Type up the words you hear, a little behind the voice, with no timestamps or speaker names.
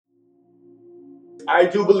I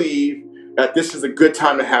do believe that this is a good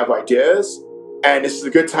time to have ideas, and this is a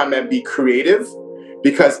good time to be creative,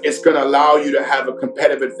 because it's going to allow you to have a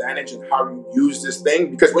competitive advantage in how you use this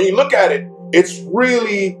thing. Because when you look at it, it's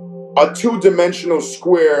really a two-dimensional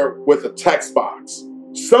square with a text box.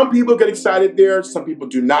 Some people get excited there. Some people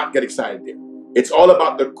do not get excited there. It's all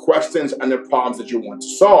about the questions and the problems that you want to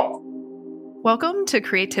solve. Welcome to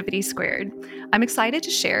Creativity Squared. I'm excited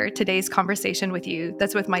to share today's conversation with you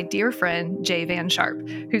that's with my dear friend, Jay Van Sharp,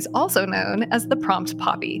 who's also known as the Prompt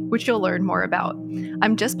Papi, which you'll learn more about.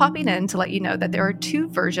 I'm just popping in to let you know that there are two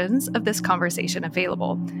versions of this conversation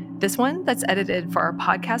available. This one that's edited for our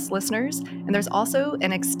podcast listeners, and there's also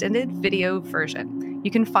an extended video version. You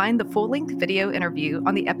can find the full-length video interview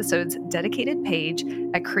on the episode's dedicated page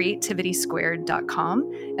at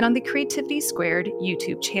creativitysquared.com and on the Creativity Squared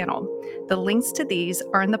YouTube channel. The links to these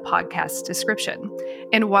are in the podcast description.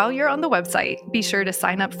 And while you're on the website, be sure to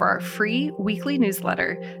sign up for our free weekly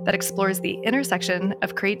newsletter that explores the intersection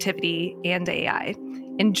of creativity and AI.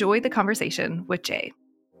 Enjoy the conversation with Jay.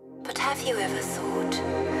 But have you ever thought,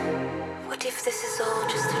 what if this is all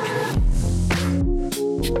just a dream?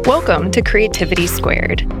 Welcome to Creativity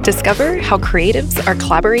Squared. Discover how creatives are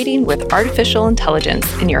collaborating with artificial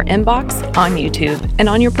intelligence in your inbox, on YouTube, and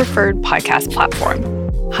on your preferred podcast platform.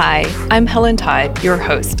 Hi, I'm Helen Todd, your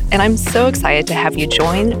host, and I'm so excited to have you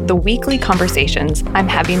join the weekly conversations I'm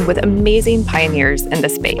having with amazing pioneers in the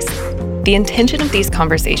space. The intention of these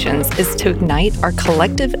conversations is to ignite our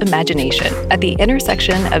collective imagination at the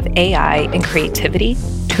intersection of AI and creativity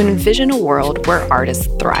to envision a world where artists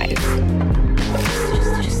thrive.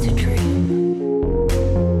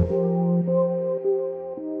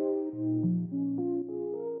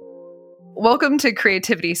 Welcome to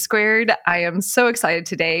Creativity Squared. I am so excited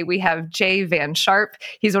today. We have Jay Van Sharp.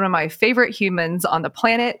 He's one of my favorite humans on the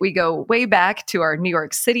planet. We go way back to our New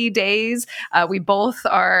York City days. We both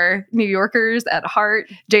are New Yorkers at heart.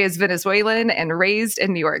 Jay is Venezuelan and raised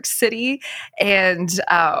in New York City. And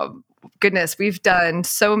goodness, we've done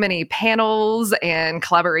so many panels and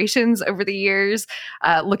collaborations over the years.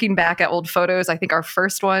 Looking back at old photos, I think our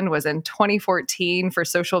first one was in 2014 for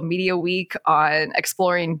Social Media Week on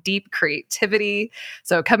exploring deep creativity.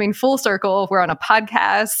 So coming full circle, we're on a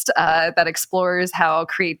podcast that explores how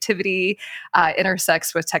creativity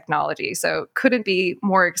intersects with technology. So couldn't be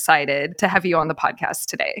more excited to have you on the podcast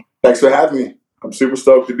today. Thanks for having me. I'm super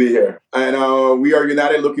stoked to be here. And we are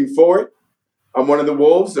united looking forward. I'm one of the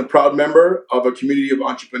wolves, a proud member of a community of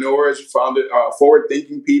entrepreneurs,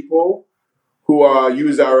 forward-thinking people who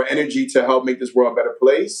use our energy to help make this world a better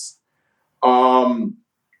place. I'm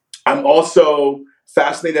also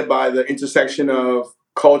fascinated by the intersection of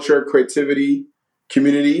culture, creativity,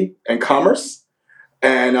 community, and commerce.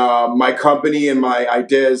 And my company and my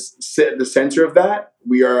ideas sit at the center of that.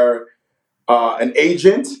 We are an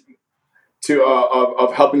agent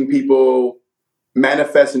of helping people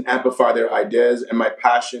manifest and amplify their ideas. And my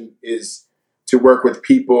passion is to work with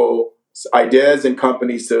people's ideas and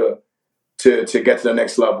companies to get to the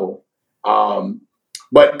next level.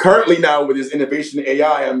 But currently now with this innovation in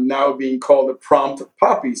AI, I'm now being called the Prompt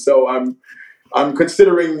Papi. So I'm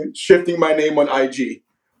considering shifting my name on IG.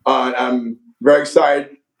 I'm very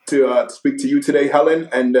excited to speak to you today, Helen,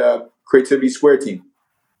 and Creativity Square team.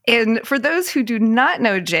 And for those who do not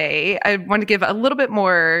know Jay, I want to give a little bit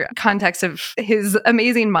more context of his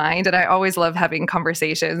amazing mind. And I always love having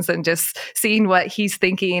conversations and just seeing what he's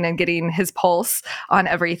thinking and getting his pulse on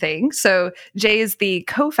everything. So Jay is the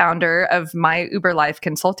co-founder of My Uber Life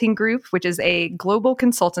Consulting Group, which is a global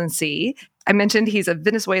consultancy. I mentioned he's a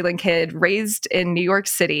Venezuelan kid raised in New York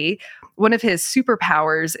City. One of his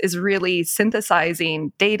superpowers is really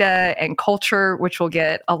synthesizing data and culture, which we'll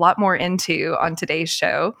get a lot more into on today's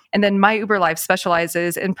show. And then My Uber Life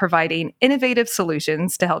specializes in providing innovative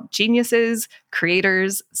solutions to help geniuses,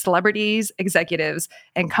 creators, celebrities, executives,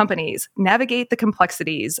 and companies navigate the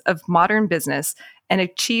complexities of modern business and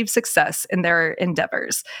achieve success in their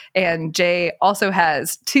endeavors. And Jay also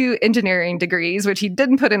has 2 engineering degrees, which he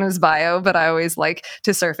didn't put in his bio, but I always like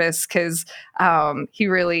to surface because he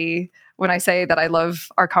really, when I say that I love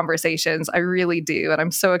our conversations, I really do. And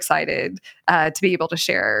I'm so excited to be able to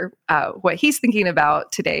share what he's thinking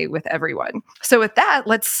about today with everyone. So with that,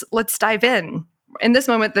 let's dive in. In this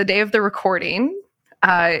moment, the day of the recording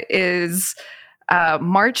is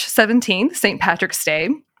March 17th, St. Patrick's Day.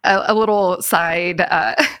 A little side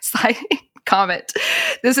comment.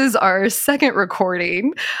 This is our second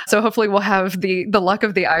recording. So hopefully we'll have the luck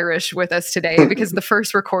of the Irish with us today, because the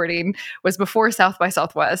first recording was before South by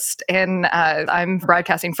Southwest. And I'm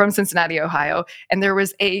broadcasting from Cincinnati, Ohio. And there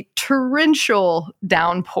was a torrential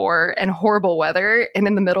downpour and horrible weather. And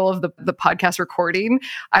in the middle of the podcast recording,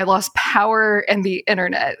 I lost power and the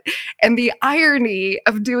internet. And the irony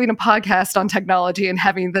of doing a podcast on technology and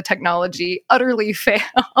having the technology utterly fail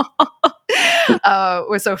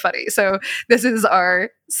was so funny. So this is our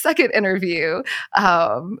second interview.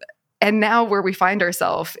 And now where we find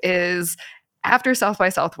ourselves is after South by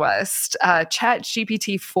Southwest,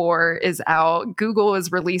 ChatGPT 4 is out. Google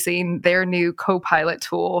is releasing their new Copilot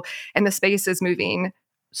tool, and the space is moving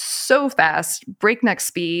so fast, breakneck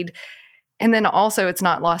speed. And then also, it's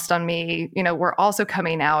not lost on me, we're also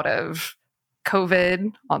coming out of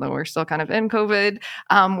COVID, although we're still kind of in COVID,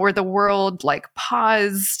 where the world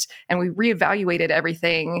paused and we reevaluated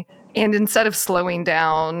everything. And instead of slowing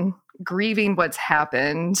down, grieving what's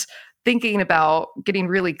happened, thinking about getting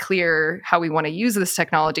really clear how we want to use this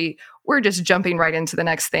technology, we're just jumping right into the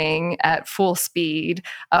next thing at full speed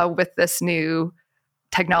with this new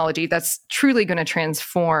technology that's truly going to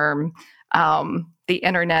transform the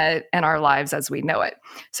internet and our lives as we know it.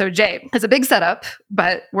 So Jay, it's a big setup,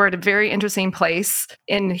 but we're at a very interesting place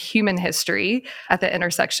in human history at the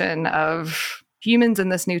intersection of humans and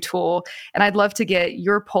this new tool. And I'd love to get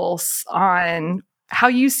your pulse on how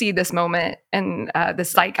you see this moment and the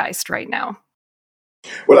zeitgeist right now.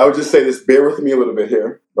 Well, I would just say this, bear with me a little bit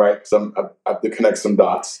here, right? Because I have to connect some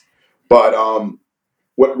dots. But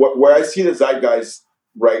where I see the zeitgeist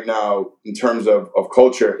right now in terms of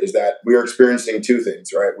culture is that we are experiencing two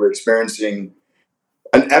things, right? We're experiencing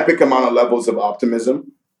an epic amount of levels of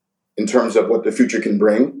optimism in terms of what the future can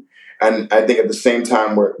bring. And I think at the same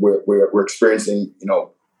time, we're experiencing,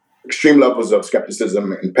 extreme levels of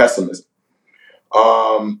skepticism and pessimism.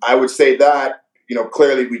 I would say that,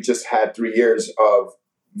 clearly we just had 3 years of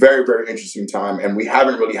very, very interesting time, and we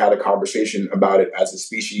haven't really had a conversation about it as a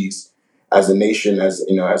species, as a nation, as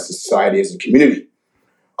a society, as a community.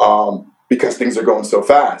 Because things are going so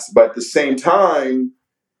fast. But at the same time,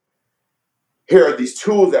 here are these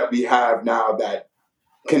tools that we have now that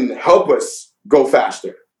can help us go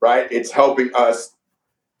faster, right? It's helping us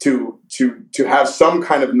to have some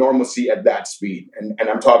kind of normalcy at that speed. And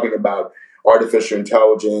I'm talking about artificial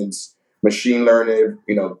intelligence, machine learning,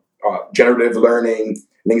 generative learning,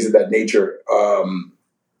 things of that nature.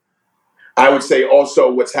 I would say also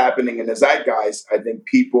what's happening in the zeitgeist, I think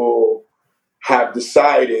people have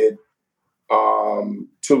decided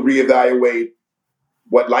to reevaluate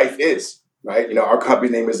what life is, right? Our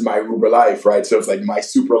company name is My Uber Life, right? So it's like my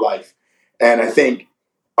super life. And I think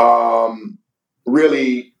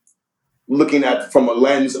really looking at from a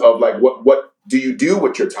lens of what do you do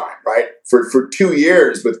with your time, right? For 2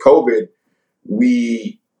 years with COVID,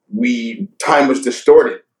 we time was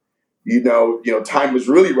distorted. Time was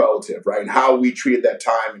really relative, right? And how we treated that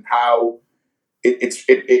time and how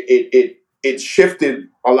it shifted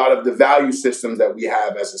a lot of the value systems that we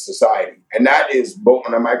have as a society. And that is both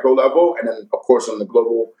on a micro level and then, of course, on the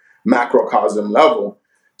global macrocosm level.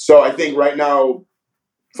 So I think right now,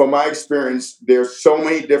 from my experience, there's so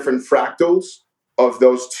many different fractals of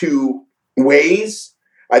those two ways.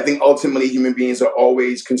 I think ultimately human beings are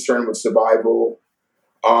always concerned with survival.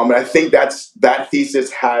 And I think that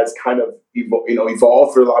thesis has kind of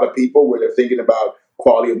evolved for a lot of people where they're thinking about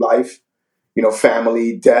quality of life,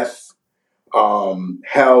 family, death,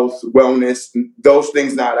 health, wellness, those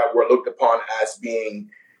things now that were looked upon as being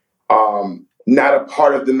not a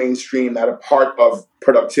part of the mainstream, not a part of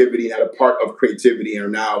productivity, not a part of creativity, and are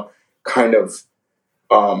now kind of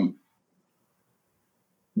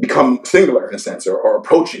become singular in a sense, or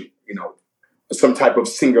approaching, some type of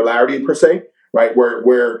singularity per se, right?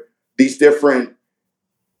 Where these different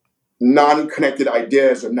non-connected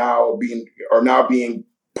ideas are now being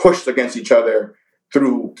pushed against each other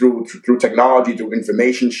through technology, through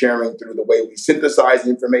information sharing, through the way we synthesize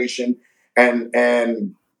information,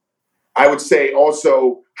 and I would say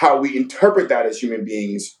also how we interpret that as human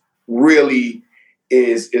beings really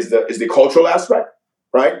is the cultural aspect,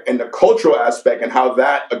 right? And the cultural aspect and how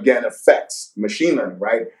that again affects machine learning,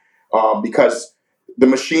 right? Because the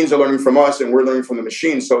machines are learning from us and we're learning from the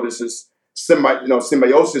machines. So this is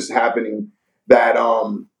symbiosis happening that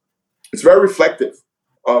it's very reflective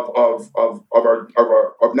of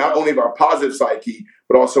not only of our positive psyche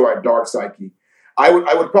but also our dark psyche. I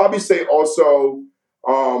would probably say also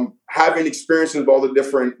having experiences of all the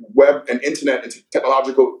different web and internet and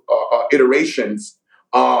technological iterations,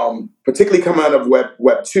 particularly coming out of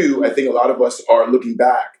Web 2, I think a lot of us are looking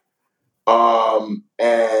back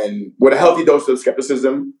and with a healthy dose of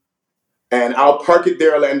skepticism. And I'll park it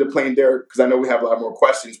there. I'll end the plane there because I know we have a lot more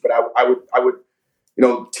questions. But I would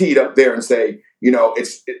tee it up there and say,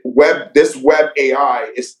 this web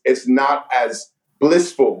AI is not as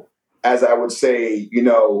blissful as I would say,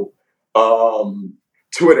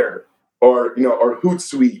 Twitter or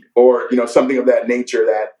Hootsuite or something of that nature,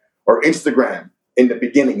 or Instagram in the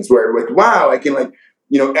beginnings, where like, wow, I can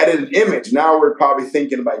edit an image. Now we're probably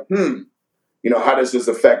thinking like, how does this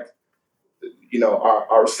affect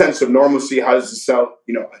our sense of normalcy? How does this sell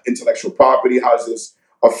intellectual property? How does this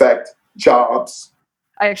affect jobs?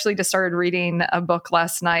 I actually just started reading a book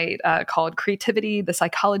last night called Creativity, the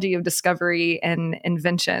Psychology of Discovery and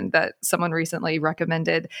Invention that someone recently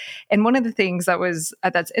recommended. And one of the things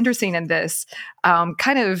that's interesting in this,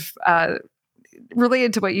 kind of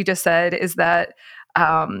related to what you just said, is that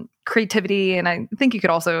creativity, and I think you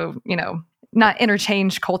could also, not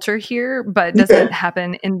interchange culture here, but doesn't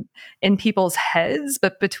happen in people's heads,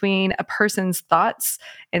 but between a person's thoughts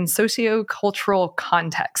and sociocultural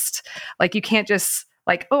context. Like you can't just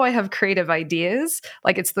like, oh, I have creative ideas.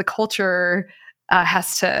 Like it's the culture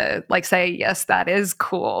has to like say, yes, that is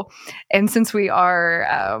cool. And since we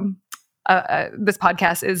are, this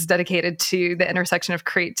podcast is dedicated to the intersection of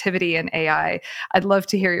creativity and AI, I'd love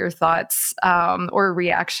to hear your thoughts or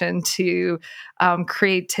reaction to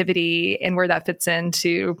creativity and where that fits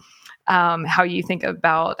into how you think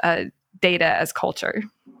about data as culture.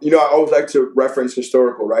 I always like to reference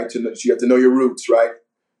historical, right? So you have to know your roots, right?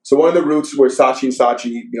 So one of the roots were Saatchi and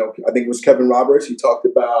Saatchi, I think it was Kevin Roberts. He talked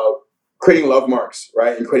about creating love marks,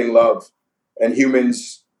 right? And creating love and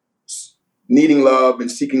humans needing love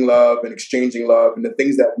and seeking love and exchanging love and the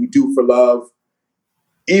things that we do for love,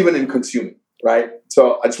 even in consuming, right?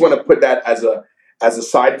 So I just want to put that as a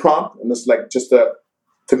side prompt, and this just to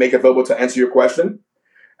make it available to answer your question.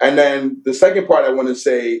 And then the second part I want to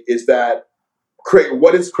say is that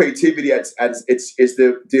what is creativity? As it's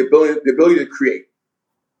the ability to create,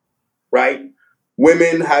 right?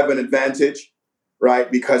 Women have an advantage,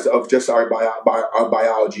 right, because of just our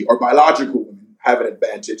biology, or biological women have an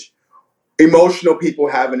advantage. Emotional people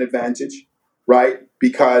have an advantage, right?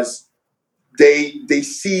 Because they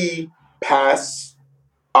see past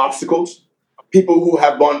obstacles. People who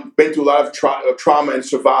have been through a lot of trauma and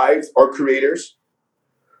survived are creators.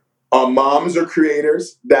 Moms are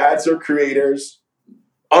creators. Dads are creators.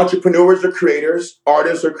 Entrepreneurs are creators.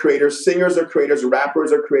 Artists are creators. Singers are creators.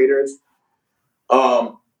 Rappers are creators.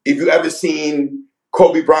 If you've ever seen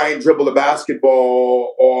Kobe Bryant dribble a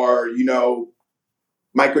basketball, or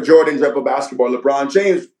Michael Jordan dribble basketball, LeBron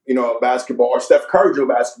James, basketball, or Steph Curry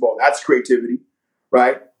dribble basketball, that's creativity,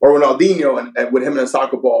 right? Or Ronaldinho and with him in a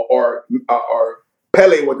soccer ball, or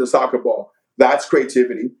Pele with the soccer ball, that's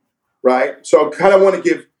creativity, right? So I kind of want to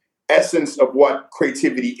give essence of what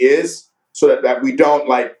creativity is, so that we don't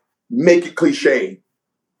make it cliche,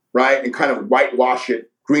 right? And kind of whitewash it,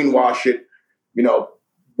 greenwash it,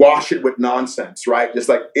 wash it with nonsense, right? Just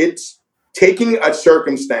like it's taking a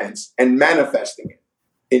circumstance and manifesting it.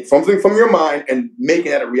 It's something from your mind and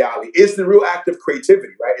making that a reality. It's the real act of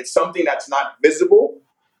creativity, right? It's something that's not visible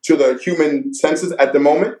to the human senses at the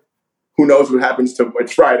moment. Who knows what happens to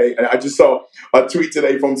it's Friday? And I just saw a tweet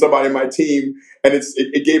today from somebody in my team, and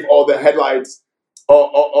it gave all the headlights,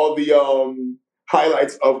 all the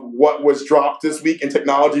highlights of what was dropped this week in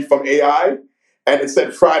technology from AI. And it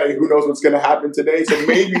said Friday. Who knows what's going to happen today? So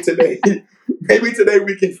maybe today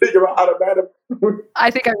we can figure out how to manifest. I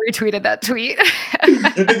think I retweeted that tweet.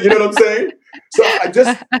 You know what I'm saying? So I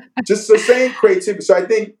just saying creativity. So I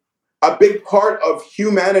think a big part of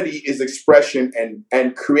humanity is expression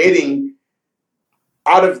and creating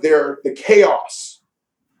out of the chaos,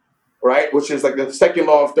 right? Which is like the second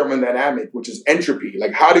law of thermodynamics, which is entropy.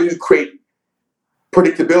 Like, how do you create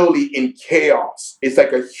predictability in chaos? It's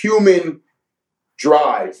like a human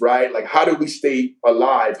drive, right? Like, how do we stay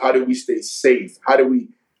alive? How do we stay safe? How do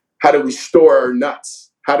we store our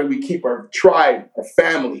nuts? How do we keep our tribe, our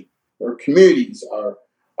family, our communities,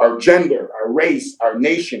 our gender, our race, our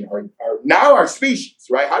nation, our species,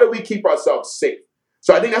 right? How do we keep ourselves safe?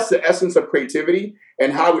 So I think that's the essence of creativity,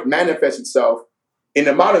 and how it manifests itself in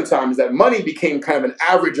the modern times, that money became kind of an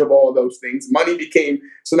average of all those things. Money became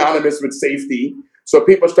synonymous with safety. So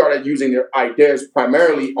people started using their ideas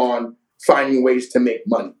primarily on finding ways to make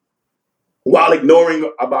money while ignoring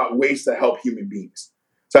about ways to help human beings.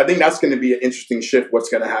 So I think that's going to be an interesting shift, what's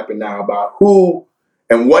going to happen now about who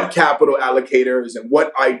and what capital allocators and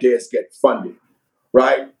what ideas get funded,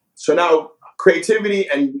 right? So now creativity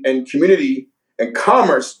and community and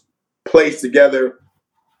commerce plays together.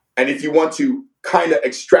 And if you want to kind of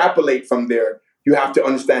extrapolate from there, you have to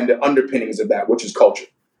understand the underpinnings of that, which is culture,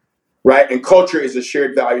 right? And culture is a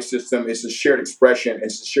shared value system. It's a shared expression.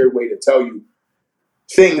 It's a shared way to tell you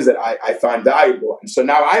things that I find valuable. And so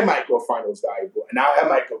now I might go find those valuable, and now I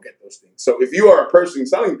might go get those things. So if you are a person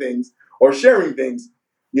selling things or sharing things,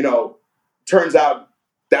 turns out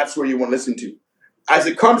that's where you want to listen to. As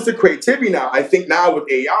it comes to creativity now, I think now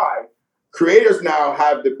with AI, creators now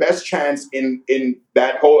have the best chance in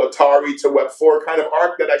that whole Atari to Web4 kind of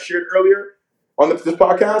arc that I shared earlier on this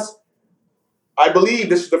podcast. I believe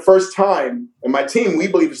this is the first time, and my team, we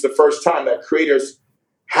believe it's the first time that creators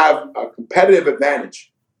have a competitive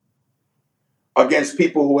advantage against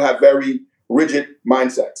people who have very rigid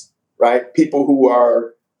mindsets, right? People who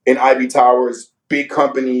are in Ivy Towers, big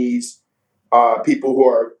companies, people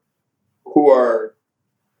who are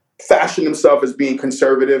fashion themselves as being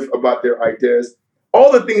conservative about their ideas.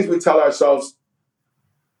 All the things we tell ourselves,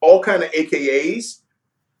 all kind of AKAs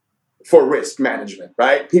for risk management,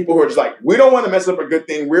 right? People who are just like, we don't want to mess up a good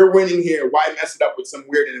thing. We're winning here. Why mess it up with some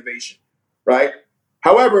weird innovation, right?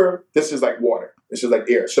 However, this is like water. This is like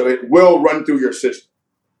air. So it will run through your system.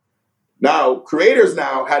 Now, creators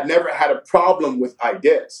now had never had a problem with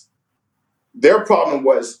ideas. Their problem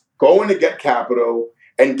was going to get capital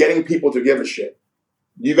and getting people to give a shit.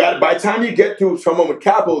 By the time you get to someone with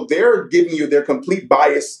capital, they're giving you their complete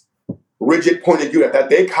bias, rigid point of view that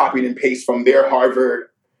they copied and pasted from their Harvard,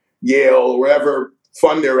 Yale, wherever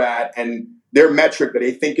fund they're at, and their metric that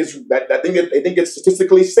they think is they think it's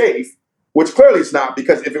statistically safe, which clearly it's not,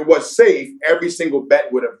 because if it was safe, every single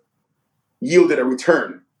bet would have yielded a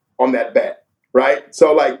return on that bet, right?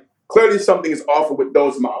 So clearly something is off with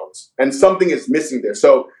those models, and something is missing there.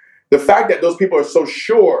 So the fact that those people are so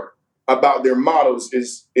sure about their models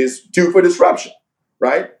is due for disruption,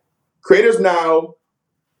 right? Creators now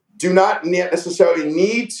do not necessarily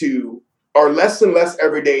need to, or less and less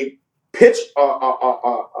every day, pitch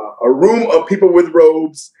a room of people with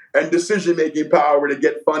robes and decision-making power to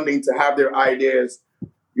get funding to have their ideas,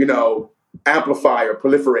 amplify or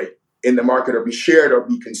proliferate in the market or be shared or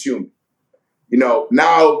be consumed.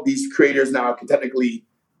 Now these creators now can technically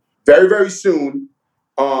very, very soon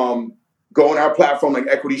go on our platform like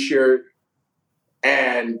Equity Share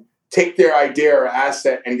and take their idea or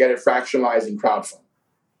asset and get it fractionalized in crowdfund,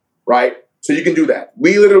 right? So you can do that.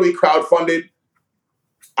 We literally crowdfunded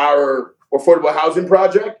our affordable housing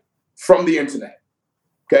project from the internet.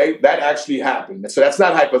 Okay, that actually happened. So that's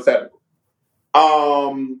not hypothetical.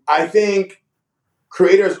 I think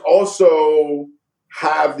creators also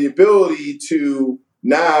have the ability to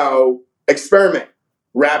now experiment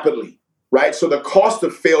rapidly, right? So the cost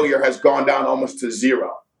of failure has gone down almost to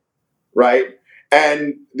zero, right?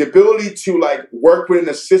 And the ability to work with an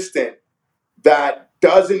assistant that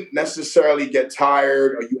doesn't necessarily get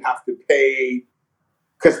tired or you have to pay,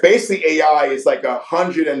 because basically AI is like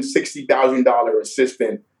 $160,000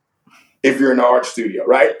 assistant if you're in an art studio,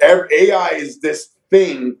 right? AI is this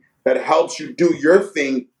thing that helps you do your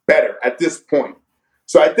thing better at this point.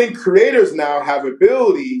 So I think creators now have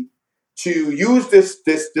ability to use this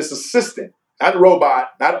assistant, not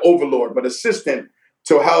robot, not overlord, but assistant,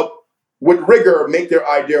 to help with rigor make their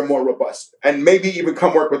idea more robust, and maybe even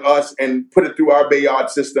come work with us and put it through our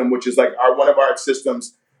Bayard system, which is one of our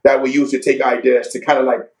systems that we use to take ideas to kind of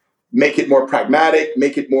make it more pragmatic,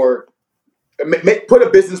 make it more, put a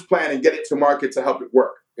business plan and get it to market to help it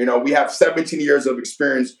work. We have 17 years of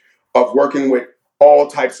experience of working with all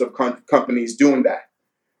types of companies doing that,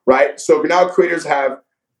 right? So now creators have,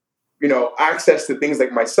 access to things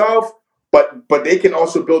like myself, but they can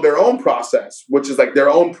also build their own process, which is their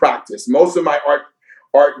own practice. Most of my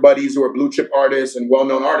art buddies who are blue chip artists and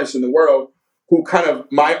well-known artists in the world, who kind of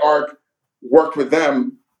my art worked with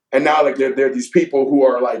them, and now they're these people who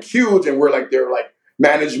are huge, and we're their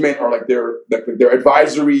management or their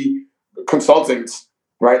advisory consultants,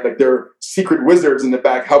 right? They're secret wizards in the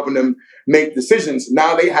back helping them make decisions.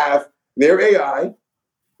 Now they have their AI,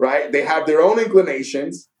 right? They have their own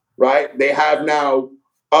inclinations, right? They have now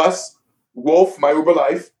us, Wolf, my Uber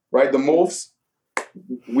life, right? The Wolves.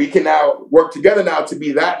 We can now work together now to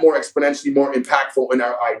be that more exponentially more impactful in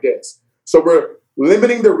our ideas. So we're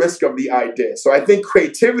limiting the risk of the idea. So I think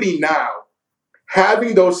creativity now,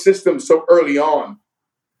 having those systems so early on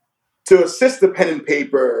to assist the pen and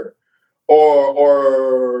paper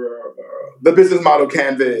or the business model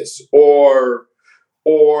canvas or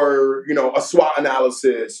a SWOT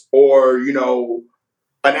analysis or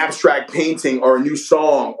an abstract painting or a new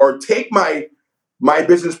song, or take my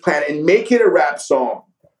business plan and make it a rap song.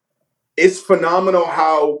 It's phenomenal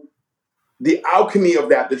how the alchemy of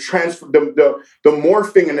that, the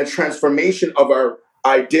morphing and the transformation of our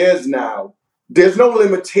ideas now there's no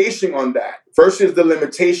limitation on that versus the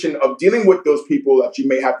limitation of dealing with those people that you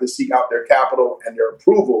may have to seek out their capital and their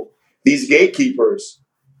approval, these gatekeepers,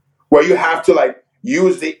 where you have to like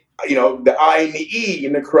use the I and the E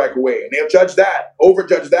in the correct way, and they'll judge that,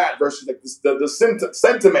 overjudge that versus like the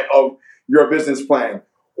sentiment of your business plan,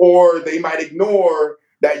 or they might ignore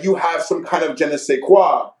that you have some kind of je ne sais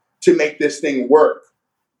quoi to make this thing work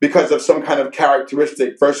because of some kind of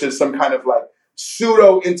characteristic versus some kind of like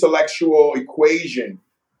pseudo intellectual equation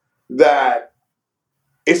that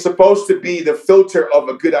is supposed to be the filter of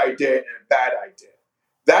a good idea and a bad idea.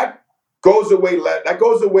 That goes away. That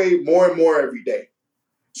goes away more and more every day.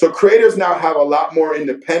 So creators now have a lot more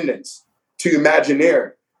independence to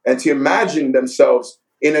Imagineer and to imagine themselves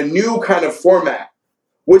in a new kind of format,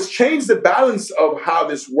 which changed the balance of how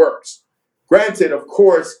this works. Granted, of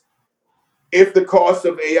course, if the cost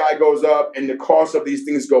of AI goes up and the cost of these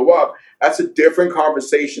things go up, that's a different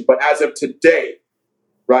conversation. But as of today,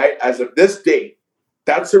 right, as of this date,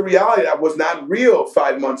 that's a reality that was not real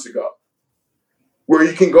 5 months ago, where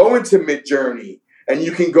you can go into Midjourney and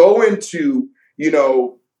you can go into,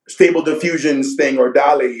 Stable Diffusion's thing or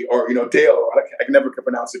DALL-E or, Dale. I can never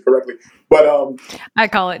pronounce it correctly. But I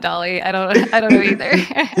call it DALL-E. I don't know either.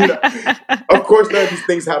 Of course, none of these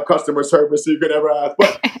things have customer service, so you can never ask.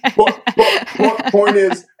 But point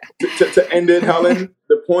is, to end it, Helen,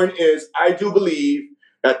 the point is, I do believe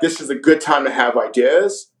that this is a good time to have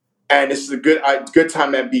ideas, and this is a good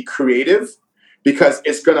time to be creative, because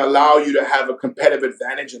it's going to allow you to have a competitive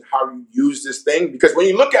advantage in how you use this thing. Because when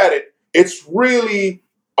you look at it, it's really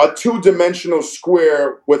a two-dimensional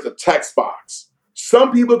square with a text box.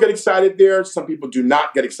 Some people get excited there. Some people do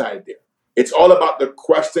not get excited there. It's all about the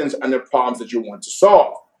questions and the problems that you want to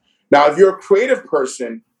solve. Now, if you're a creative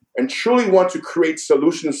person and truly want to create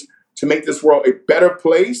solutions to make this world a better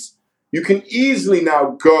place, you can easily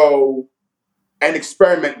now go and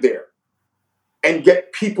experiment there and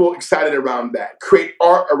get people excited around that, create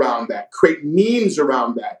art around that, create memes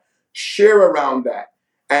around that, share around that.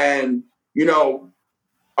 And,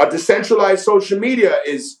 a decentralized social media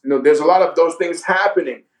is, there's a lot of those things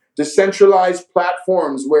happening. Decentralized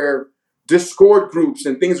platforms where Discord groups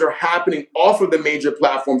and things are happening off of the major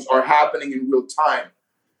platforms are happening in real time.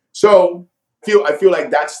 So I feel like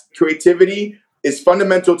that's creativity is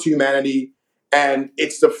fundamental to humanity. And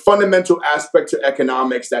it's the fundamental aspect to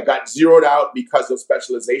economics that got zeroed out because of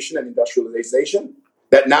specialization and industrialization,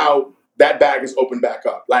 that now that bag is opened back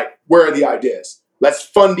up. Like, where are the ideas? Let's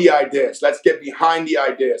fund the ideas. Let's get behind the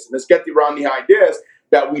ideas. And let's get around the ideas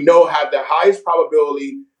that we know have the highest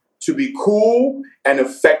probability to be cool and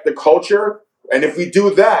affect the culture. And if we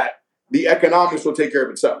do that, the economics will take care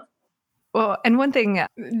of itself. Well, and one thing,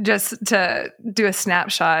 just to do a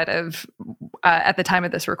snapshot of at the time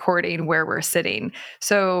of this recording where we're sitting.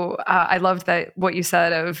 So I loved that what you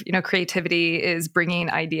said of, creativity is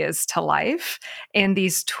bringing ideas to life, and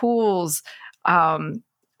these tools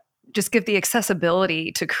just give the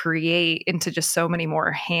accessibility to create into just so many more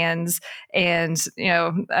hands. And,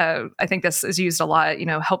 I think this is used a lot,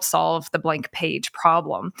 help solve the blank page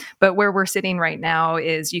problem. But where we're sitting right now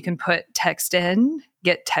is you can put text in,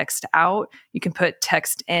 get text out. You can put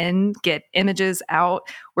text in, get images out.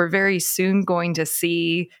 We're very soon going to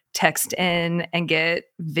see text in and get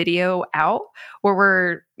video out, where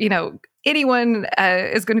we're, anyone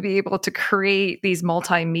is going to be able to create these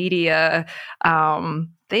multimedia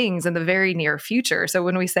things in the very near future. So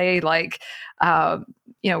when we say like,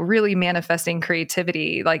 really manifesting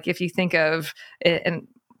creativity, like if you think of it, and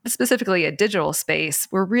specifically a digital space,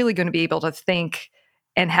 we're really going to be able to think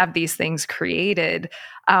and have these things created.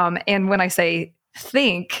 And when I say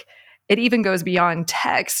think, it even goes beyond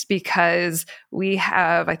text, because we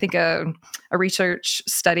have, I think, a research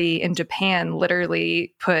study in Japan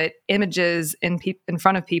literally put images in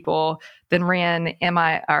front of people, then ran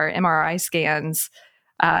MRI scans,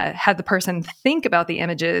 had the person think about the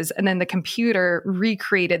images, and then the computer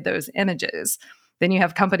recreated those images. Then you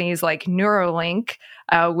have companies like Neuralink,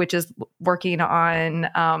 which is working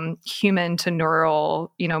on human to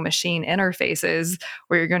neural, machine interfaces,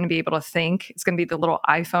 where you're going to be able to think. It's going to be the little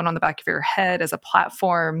iPhone on the back of your head as a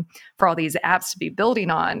platform for all these apps to be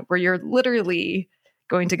building on, where you're literally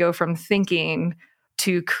going to go from thinking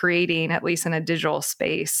to creating, at least in a digital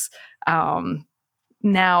space.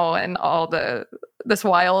 Now, and all this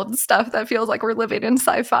wild stuff that feels like we're living in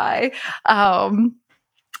sci-fi.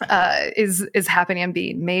 Is happening and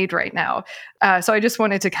being made right now. So I just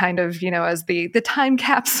wanted to kind of, as the time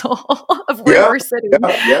capsule of where we're sitting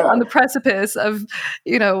on the precipice of,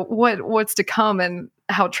 what's to come and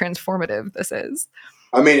how transformative this is.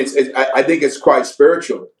 I mean, I think it's quite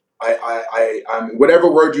spiritual. I mean,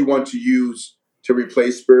 whatever word you want to use to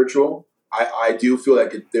replace spiritual. I do feel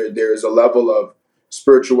like there's a level of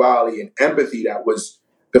spirituality and empathy that was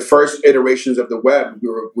the first iterations of the web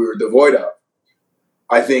we were devoid of.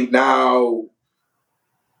 I think now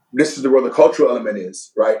this is where the cultural element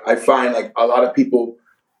is, right? I find like a lot of people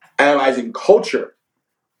analyzing culture.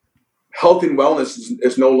 Health and wellness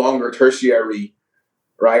is no longer tertiary,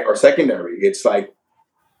 right, or secondary. It's like,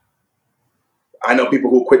 I know people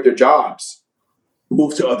who quit their jobs,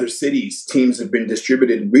 move to other cities. Teams have been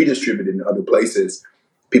distributed and redistributed in other places.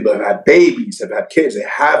 People have had babies, have had kids. They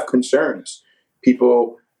have concerns.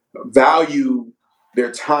 People value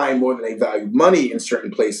their time more than they value money in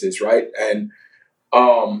certain places, right?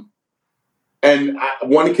 One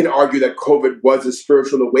can argue that COVID was a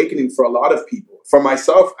spiritual awakening for a lot of people. For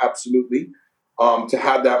myself, absolutely. To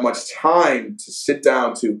have that much time to sit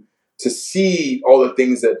down to see all the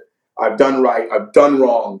things that I've done right, I've done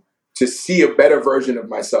wrong, to see a better version of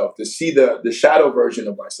myself, to see the shadow version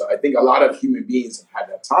of myself. I think a lot of human beings have had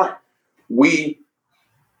that time. We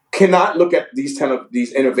cannot look at these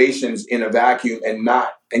innovations in a vacuum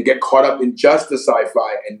and get caught up in just the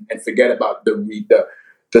sci-fi and forget about the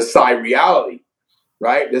sci reality,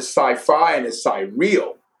 right? The sci-fi and the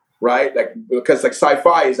sci-real, right? Like, because like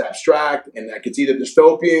sci-fi is abstract and like it's either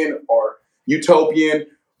dystopian or utopian,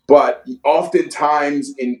 but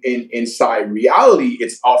oftentimes in sci-reality,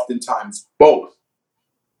 it's oftentimes both,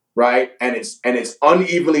 right? And it's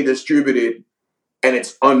unevenly distributed and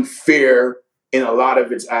it's unfair in a lot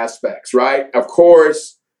of its aspects, right? Of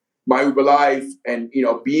course, My Uber Life and,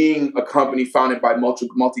 being a company founded by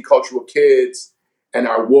multicultural kids and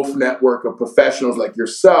our Wolf network of professionals like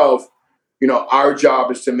yourself, our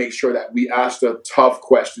job is to make sure that we ask the tough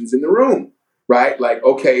questions in the room, right? Like,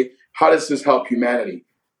 okay, how does this help humanity?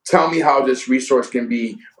 Tell me how this resource can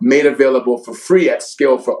be made available for free at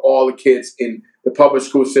scale for all the kids in the public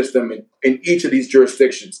school system in each of these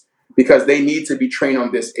jurisdictions, because they need to be trained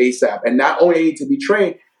on this ASAP. And not only need to be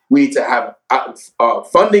trained, we need to have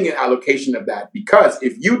funding and allocation of that, because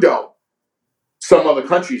if you don't, some other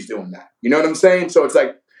country's doing that. You know what I'm saying? So it's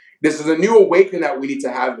like, this is a new awakening that we need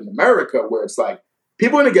to have in America, where it's like,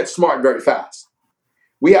 people are going to get smart very fast.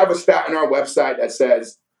 We have a stat on our website that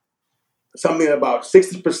says something about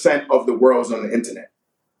 60% of the world's on the internet,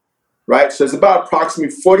 right? So it's about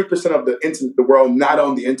approximately 40% of the world not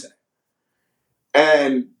on the internet.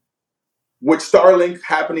 And with Starlink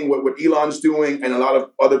happening, what Elon's doing, and a lot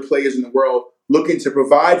of other players in the world looking to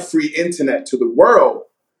provide free internet to the world,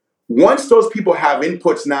 once those people have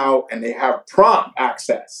inputs now and they have prompt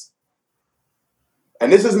access,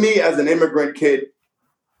 and this is me as an immigrant kid,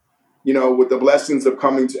 with the blessings of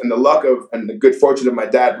coming to, and the luck of, and the good fortune of my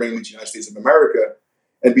dad bringing me to the United States of America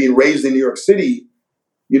and being raised in New York City,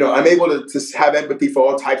 I'm able to have empathy for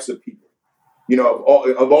all types of people,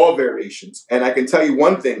 of all variations. And I can tell you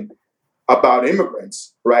one thing about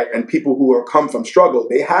immigrants, right? And people who come from struggle,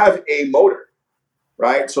 they have a motor,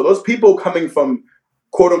 right? So those people coming from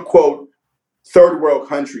quote unquote third world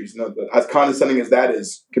countries, as condescending as that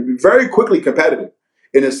is, can be very quickly competitive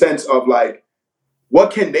in a sense of like,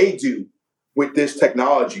 what can they do with this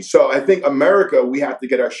technology? So I think America, we have to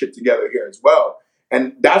get our shit together here as well.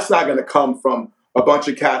 And that's not going to come from a bunch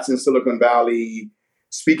of cats in Silicon Valley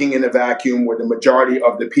speaking in a vacuum where the majority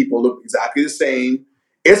of the people look exactly the same.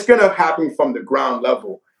 It's going to happen from the ground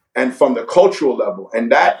level and from the cultural level.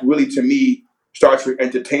 And that really, to me, starts with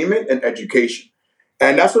entertainment and education.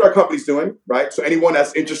 And that's what our company's doing, right? So anyone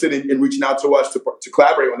that's interested in reaching out to us to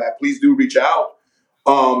collaborate on that, please do reach out.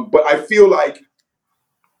 But I feel like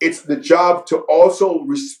it's the job to also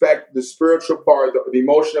respect the spiritual part, the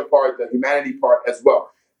emotional part, the humanity part as well.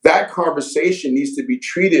 That conversation needs to be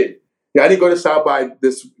treated. I didn't go to South by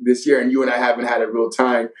this year, and you and I haven't had a real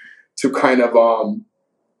time to kind of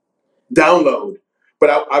download.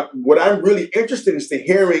 But what I'm really interested in is to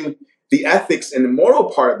hearing the ethics and the moral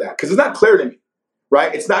part of that, because it's not clear to me,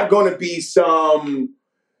 right? It's not going to be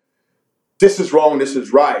this is wrong, this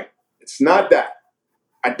is right. It's not that.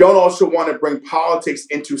 I don't also want to bring politics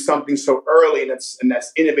into something so early and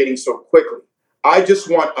that's innovating so quickly. I just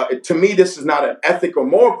want, to me, this is not an ethic or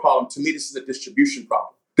moral problem. To me, this is a distribution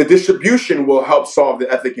problem. The distribution will help solve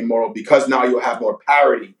the ethic and moral, because now you'll have more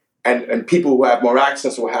parity and people who have more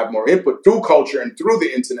access will have more input through culture and through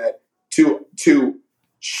the internet to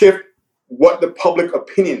shift what the public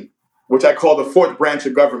opinion, which I call the fourth branch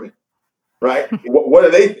of government, right? What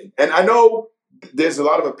do they think? And I know there's a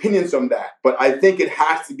lot of opinions on that, but I think it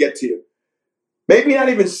has to get to maybe not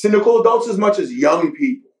even cynical adults as much as young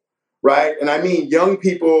people, right? And I mean young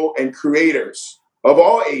people and creators of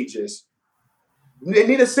all ages. They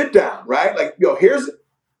need to sit down, right? Like,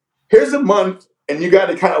 here's a month and you got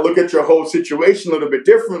to kind of look at your whole situation a little bit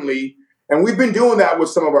differently. And we've been doing that with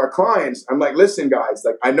some of our clients. I'm like, listen, guys,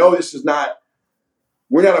 like, I know this is not,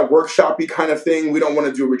 we're not a workshop-y kind of thing. We don't want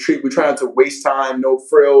to do a retreat. We try not to waste time, no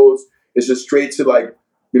frills. It's just straight to, like,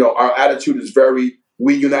 our attitude is very,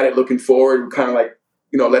 we united looking forward. We're kind of like,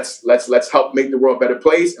 let's help make the world a better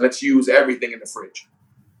place, and let's use everything in the fridge,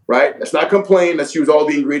 right? Let's not complain. Let's use all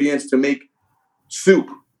the ingredients to make soup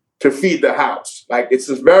to feed the house. Like, it's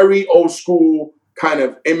this very old school kind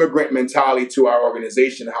of immigrant mentality to our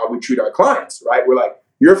organization, how we treat our clients, right? We're like,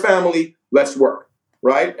 your family, let's work,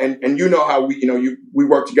 right? And you know how we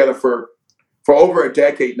work together for over a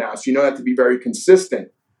decade now, so you know that to be very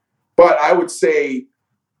consistent. But I would say,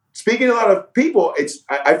 speaking to a lot of people,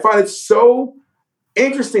 I find it so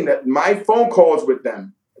interesting that my phone calls with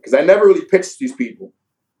them, because I never really pitch these people.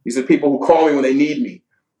 These are people who call me when they need me.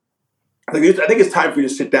 I think it's time for you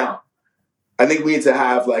to sit down. I think we need to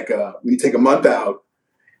have we need to take a month out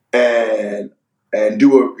and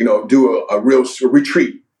do a real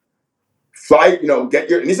retreat. Fly, and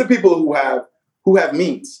these are people who have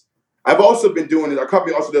means. I've also been doing it. Our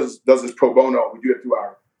company also does this pro bono. We do it through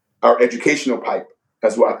our educational pipe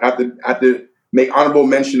as well. I have to make honorable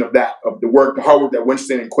mention of that, of the hard work that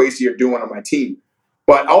Winston and Kwesi are doing on my team.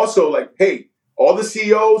 But also, like, hey, all the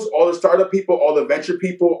CEOs, all the startup people, all the venture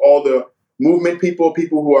people, all the movement people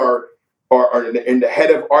who are in the head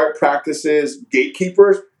of art practices,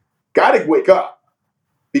 gatekeepers, got to wake up.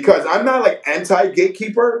 Because I'm not like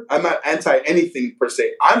anti-gatekeeper. I'm not anti-anything per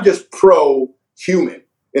se. I'm just pro-human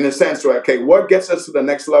in a sense where, okay, what gets us to the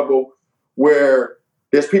next level where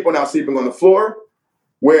there's people now sleeping on the floor,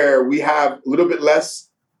 where we have a little bit less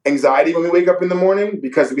anxiety when we wake up in the morning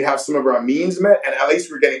because we have some of our means met, and at least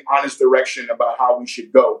we're getting honest direction about how we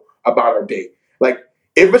should go about our day. Like,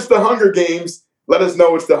 if it's the Hunger Games, let us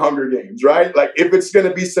know it's the Hunger Games, right? Like, if it's going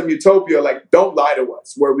to be some utopia, like, don't lie to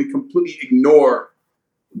us, where we completely ignore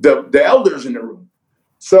the elders in the room.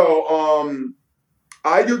 So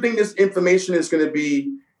I do think this information is going to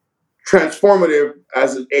be transformative,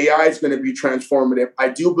 as AI is going to be transformative. I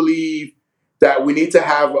do believe that we need to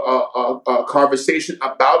have a conversation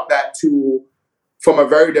about that tool from a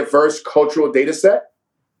very diverse cultural data set,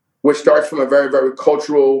 which starts from a very, very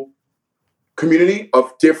cultural community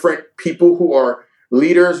of different people who are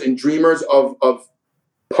leaders and dreamers of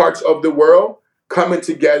parts of the world coming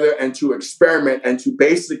together and to experiment and to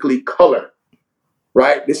basically color,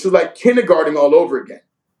 right? This is like kindergarten all over again,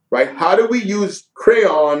 right? How do we use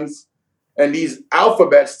crayons and these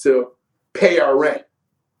alphabets to pay our rent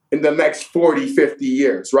in the next 40, 50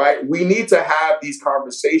 years, right? We need to have these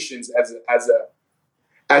conversations as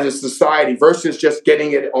a society versus just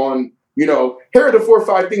getting it on, here are the 4 or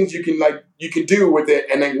 5 things you can do with it.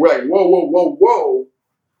 And then we're like, whoa.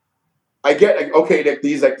 I get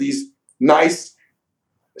these nice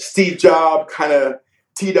Steve Jobs kind of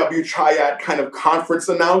TW Triad kind of conference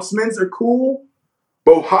announcements are cool.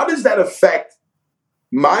 But how does that affect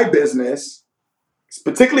my business,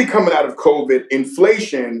 particularly coming out of COVID,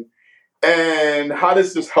 inflation, and how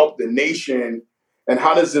does this help the nation? And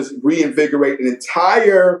how does this reinvigorate an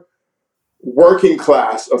entire working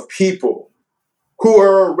class of people who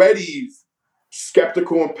are already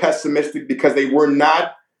skeptical and pessimistic because they were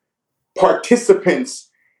not participants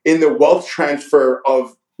in the wealth transfer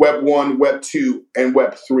of Web 1, Web 2, and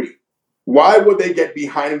Web 3? Why would they get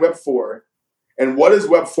behind Web 4? And what is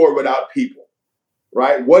Web 4 without people,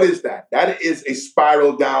 right? What is that? That is a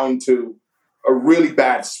spiral down to a really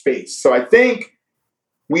bad space. So I think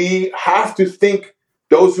we have to think,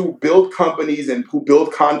 those who build companies and who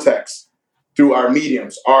build context through our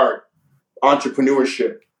mediums, art,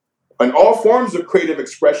 entrepreneurship, and all forms of creative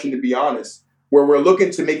expression, to be honest, where we're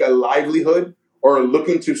looking to make a livelihood or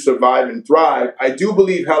looking to survive and thrive. I do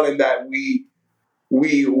believe, Helen, that we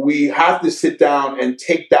have to sit down and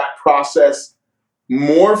take that process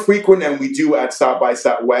more frequent than we do at South by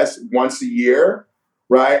Southwest once a year,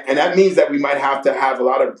 right? And that means that we might have to have a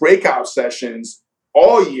lot of breakout sessions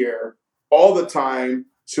all year, all the time,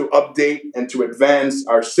 to update and to advance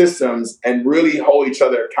our systems and really hold each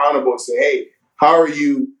other accountable and say, hey, how are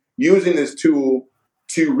you using this tool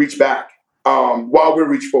to reach back while we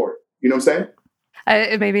reach forward? You know what I'm saying?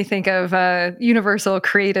 It made me think of universal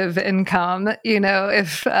creative income,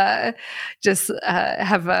 if just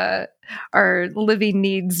have our living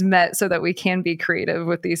needs met so that we can be creative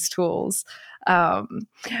with these tools.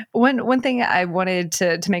 One thing I wanted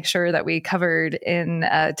to make sure that we covered in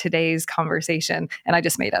today's conversation, and I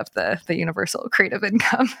just made up the universal creative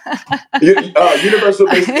income. Universal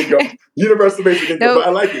basic income. Universal basic income. Nope. But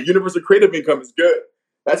I like it. Universal creative income is good.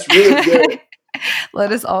 That's really good.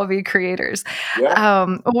 Let us all be creators. Yeah.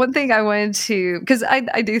 One thing I wanted to, because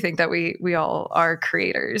I do think that we all are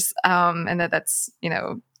creators, and that's,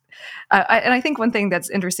 and I think one thing that's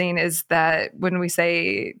interesting is that when we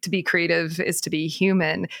say to be creative is to be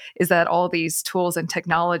human, is that all these tools and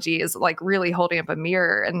technology is like really holding up a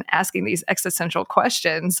mirror and asking these existential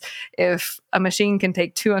questions. If a machine can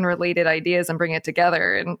take two unrelated ideas and bring it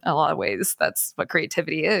together, in a lot of ways, that's what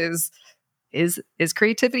creativity is. Is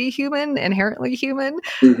creativity human, inherently human?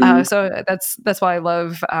 Mm-hmm. So that's why I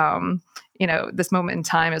love, this moment in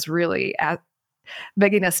time is really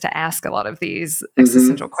begging us to ask a lot of these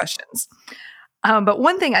existential questions. But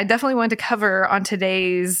one thing I definitely wanted to cover on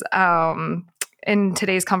in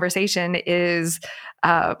today's conversation is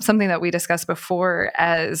something that we discussed before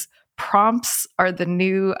as prompts are the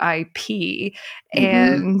new IP.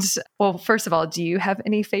 And well, first of all, do you have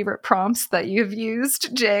any favorite prompts that you've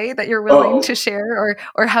used, Jay, that you're willing to share?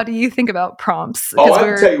 Or how do you think about prompts? Because I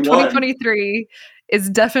can tell you 2023 is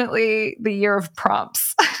definitely the year of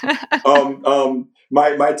prompts.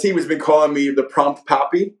 My team has been calling me the prompt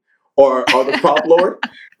Papi or the prompt Lord.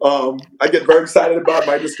 I get very excited about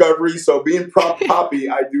my discovery. So being prompt Papi,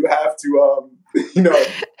 I do have to,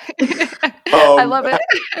 I love it.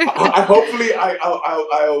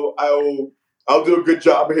 I'll do a good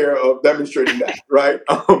job here of demonstrating that, right?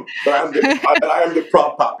 That I am the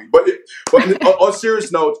prompt Papi. But on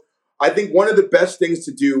serious note, I think one of the best things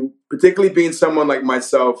to do, particularly being someone like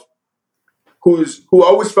myself, who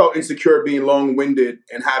always felt insecure being long-winded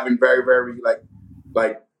and having very, very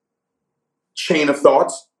like chain of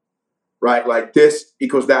thoughts, right? Like this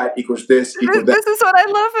equals that equals this equals that. This is what I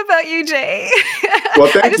love about you, Jay.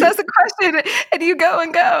 Well, thank I just ask a question and you go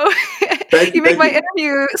and go. You make my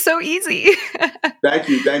interview so easy. Thank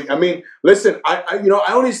you. I mean, listen, I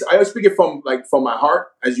always speak it from my heart,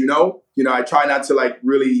 as you know. I try not to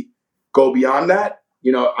really go beyond that.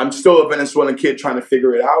 I'm still a Venezuelan kid trying to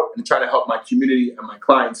figure it out and trying to help my community and my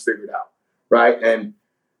clients figure it out, right? And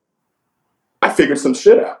I figured some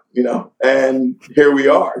shit out, and here we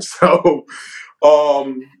are. So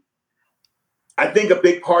I think a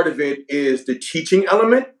big part of it is the teaching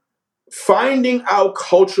element, finding out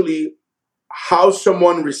culturally how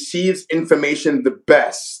someone receives information the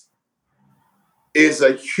best is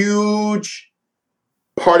a huge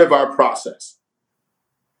part of our process.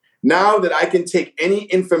 Now that I can take any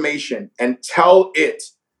information and tell it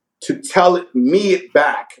me it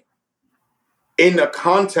back in a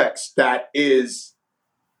context that is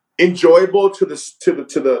enjoyable to the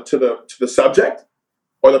subject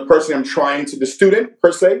or the person I'm trying to, the student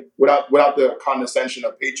per se, without the condescension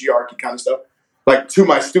of patriarchy kind of stuff, to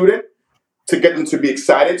my student, to get them to be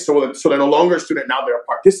excited, so they're no longer a student, now they're a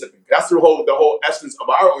participant. That's the whole essence of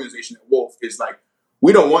our organization at Wolf is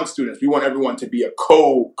we don't want students. We want everyone to be a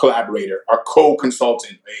co-collaborator, a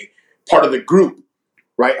co-consultant, a part of the group,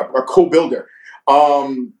 right? A co-builder.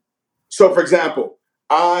 So, for example,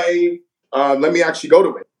 let me actually go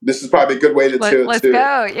to it. This is probably a good way let's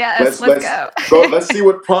go. Yes, let's go. Let's see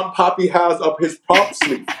what prompt Papi has up his prompt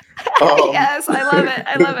sleeve. Yes, I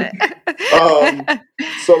love it.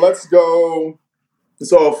 So let's go.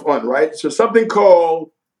 It's all fun, right? So something called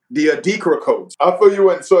the Adikra codes. I'll fill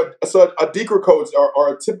you in. So Adikra codes are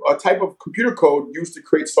a type of computer code used to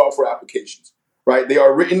create software applications, right? They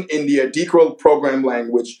are written in the Adikra program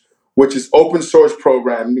language, which is open source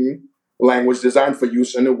programming language designed for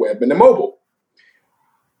use on the web and the mobile.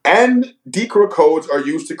 And Adikra codes are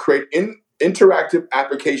used to create interactive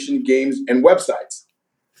application games and websites.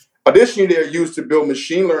 Additionally, they are used to build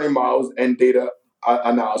machine learning models and data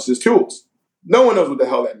analysis tools. No one knows what the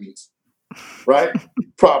hell that means, right?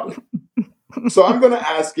 Probably. So I'm going to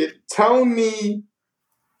ask it, tell me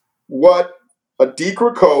what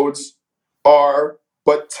Adikra codes are,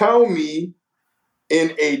 but tell me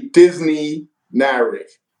in a Disney narrative.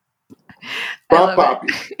 Prompt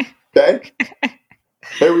Papi. Okay?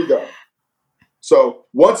 Here we go. So,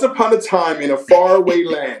 once upon a time in a faraway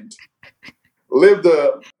land, lived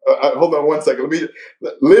hold on one second.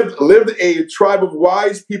 Lived a tribe of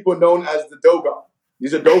wise people known as the Dogon.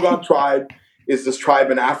 These are Dogon tribe is this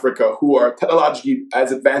tribe in Africa who are technologically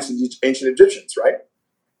as advanced as the ancient Egyptians, right?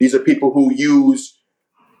 These are people who use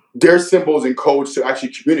their symbols and codes to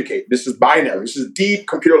actually communicate. This is binary. This is deep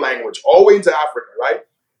computer language, all the way into Africa, right?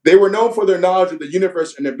 They were known for their knowledge of the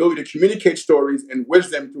universe and ability to communicate stories and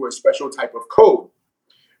wisdom through a special type of code.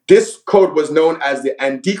 This code was known as the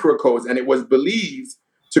Adikra codes, and it was believed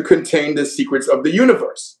to contain the secrets of the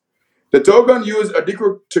universe. The Dogon used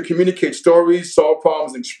Adikra to communicate stories, solve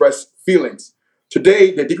problems, and express feelings.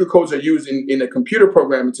 Today, the Adikra codes are used in a computer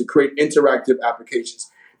programming to create interactive applications.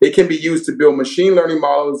 They can be used to build machine learning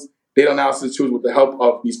models data analysis tools with the help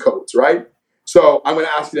of these codes, right? So I'm going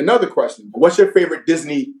to ask you another question. What's your favorite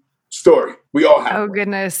Disney story? We all have Oh, one.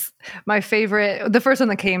 goodness. My favorite, the first one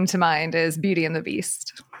that came to mind is Beauty and the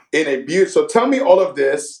Beast. So tell me all of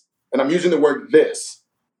this, and I'm using the word this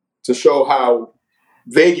to show how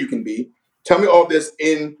vague you can be. Tell me all of this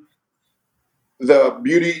in the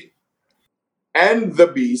Beauty and the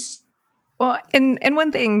Beast. Well, and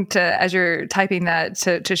one thing to, as you're typing that,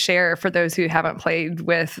 to share for those who haven't played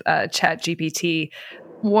with Chat GPT,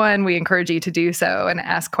 one, we encourage you to do so and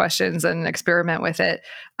ask questions and experiment with it.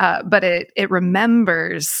 But it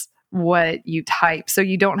remembers what you type. So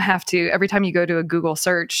you don't have to, every time you go to a Google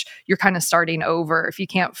search, you're kind of starting over. If you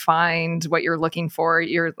can't find what you're looking for,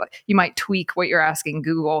 you might tweak what you're asking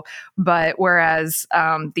Google. But whereas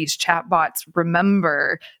these chatbots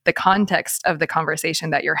remember the context of the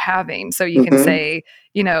conversation that you're having. So you can say,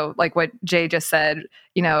 like what Jay just said,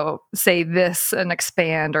 say this and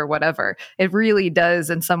expand or whatever. It really does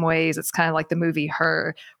in some ways. It's kind of like the movie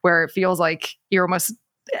Her, where it feels like you're almost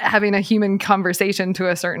having a human conversation to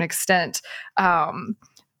a certain extent.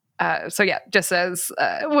 So yeah, just as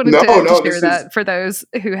wanted to share that for those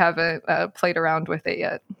who haven't played around with it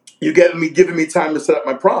yet. You giving me time to set up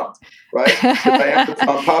my prompt, right? Because I am the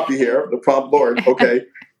prompt Papi here, the prompt lord. Okay,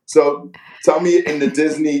 so tell me in the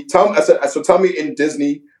Disney. Tell me in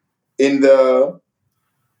Disney, in the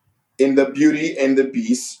Beauty and the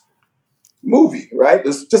Beast movie, right?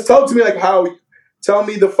 Just tell it to me like how. Tell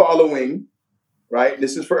me the following. Right?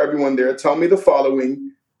 This is for everyone there. Tell me the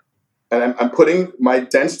following. And I'm putting my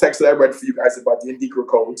dense text that I read for you guys about the Indicra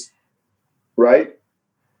codes. Right?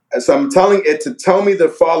 And so I'm telling it to tell me the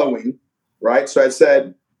following. Right? So I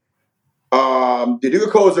said, the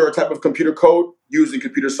Indicra codes are a type of computer code used in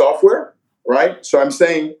computer software. Right? So I'm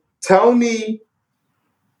saying, tell me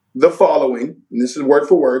the following. And this is word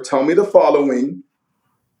for word. Tell me the following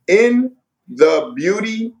in the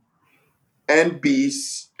Beauty and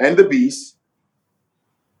the Beast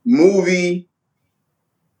movie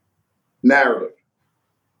narrative.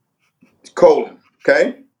 Colon.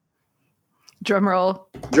 Okay? Drum roll.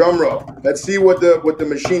 Let's see what the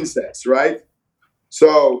machine says, right?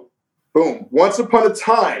 So, boom. Once upon a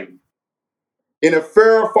time, in a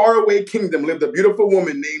faraway kingdom lived a beautiful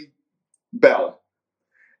woman named Belle,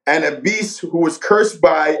 and a beast who was cursed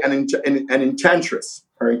by an enchantress,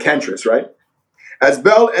 right? As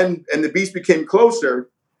Belle and the beast became closer,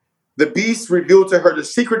 the beast revealed to her the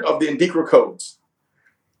secret of the Indicra codes.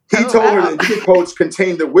 He told her that the Indicra codes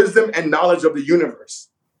contained the wisdom and knowledge of the universe,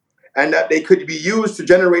 and that they could be used to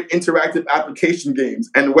generate interactive application games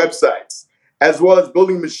and websites, as well as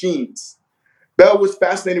building machines. Belle was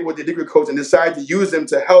fascinated with the Indicra codes and decided to use them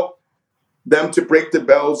to help them to break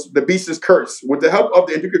the beast's curse. With the help of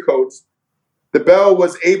the Indicra codes, the Belle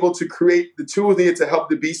was able to create the tools needed to help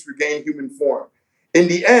the beast regain human form. In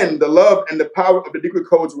the end, the love and the power of the Indicra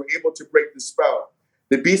codes were able to break the spell.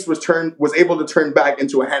 The beast was able to turn back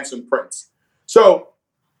into a handsome prince. So,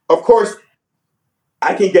 of course,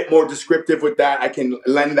 I can get more descriptive with that. I can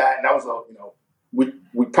lend that, and that was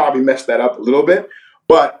we probably messed that up a little bit.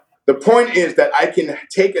 But the point is that I can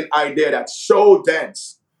take an idea that's so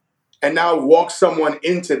dense and now walk someone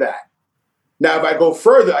into that. Now, if I go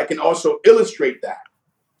further, I can also illustrate that,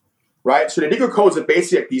 right? So the Indicra codes are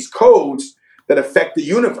basically these codes that affect the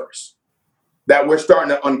universe that we're starting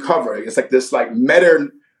to uncover. It's like this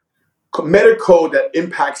meta code that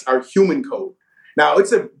impacts our human code. Now,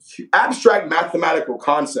 it's an abstract mathematical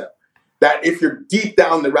concept that if you're deep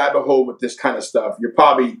down the rabbit hole with this kind of stuff, you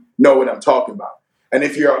probably know what I'm talking about. And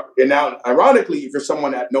ironically, if you're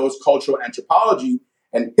someone that knows cultural anthropology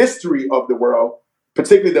and history of the world,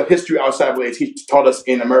 particularly the history outside of what they taught us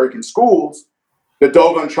in American schools, the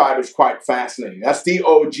Dogon tribe is quite fascinating. That's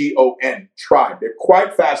Dogon, tribe. They're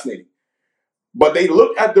quite fascinating. But they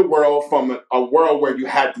look at the world from a world where you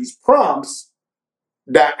had these prompts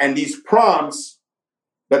that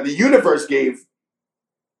the universe gave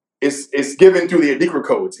is given through the Indicra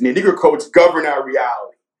codes. And the Indicra codes govern our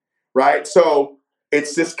reality, right? So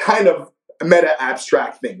it's this kind of meta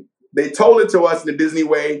abstract thing. They told it to us in the Disney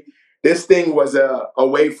way. This thing was a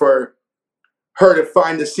way for her to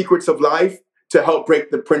find the secrets of life to help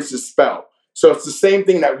break the prince's spell. So it's the same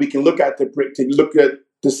thing that we can look at to look at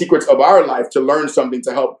the secrets of our life to learn something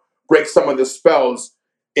to help break some of the spells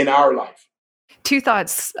in our life. Two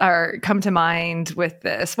thoughts come to mind with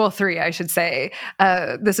this. Well, three, I should say.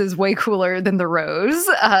 This is way cooler than the rose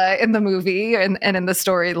in the movie and in the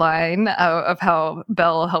storyline of how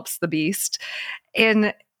Belle helps the beast.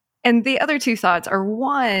 And the other two thoughts are,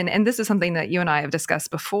 one, and this is something that you and I have discussed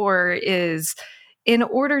before, is in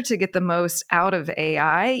order to get the most out of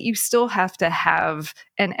AI, you still have to have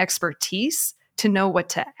an expertise to know what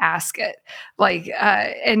to ask it.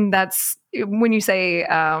 And that's when you say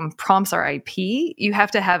prompts are IP, you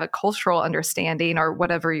have to have a cultural understanding or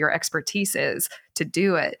whatever your expertise is to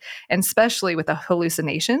do it. And especially with the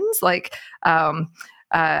hallucinations, I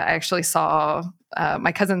actually saw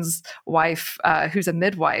my cousin's wife, who's a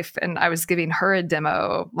midwife, and I was giving her a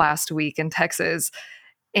demo last week in Texas.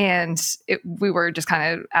 And we were just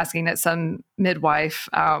kind of asking it some midwife,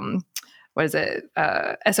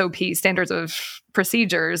 SOP, standards of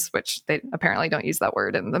procedures, which they apparently don't use that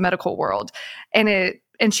word in the medical world. And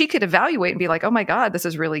she could evaluate and be like, oh my God, this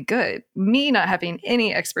is really good. Me not having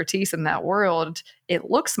any expertise in that world, it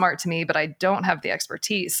looks smart to me, but I don't have the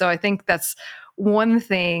expertise. So I think that's one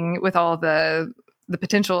thing with all the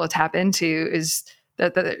potential to tap into is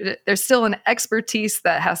that there's still an expertise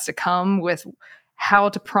that has to come with how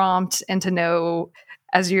to prompt and to know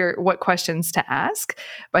what questions to ask.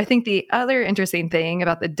 But I think the other interesting thing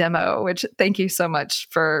about the demo, which thank you so much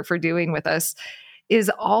for doing with us,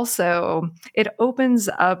 is also it opens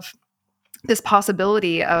up this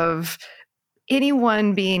possibility of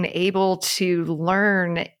anyone being able to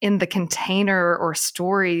learn in the container or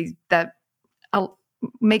story that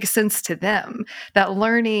makes sense to them. That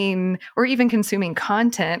learning or even consuming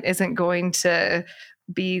content isn't going to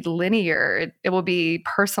be linear. It will be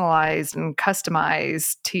personalized and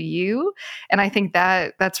customized to you. And I think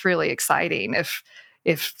that that's really exciting. If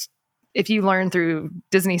you learn through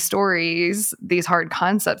Disney stories, these hard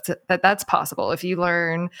concepts, that's possible. If you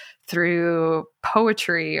learn through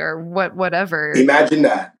poetry or whatever. Imagine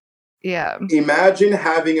that. Yeah. Imagine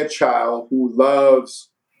having a child who loves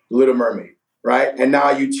Little Mermaid, right? And now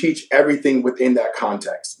you teach everything within that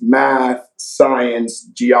context: math, science,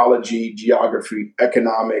 geology, geography,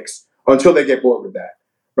 economics, until they get bored with that,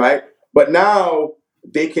 right? But now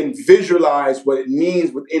they can visualize what it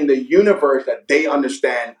means within the universe that they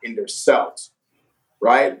understand in themselves,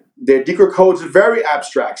 right? Their secret codes are very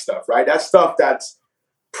abstract stuff, right? That's stuff that's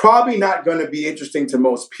probably not going to be interesting to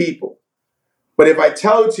most people. But if I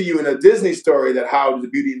tell it to you in a Disney story that how the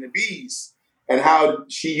Beauty and the Beast and how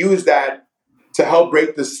she used that to help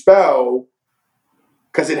break the spell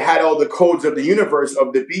because it had all the codes of the universe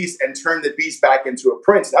of the beast and turned the beast back into a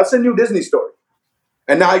prince. That's a new Disney story.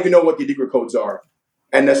 And now you know what the secret codes are.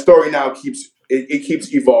 And the story now keeps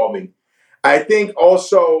evolving. I think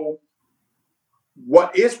also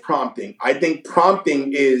what is prompting? I think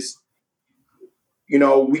prompting is,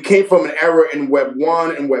 we came from an era in Web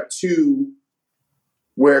 1 and Web 2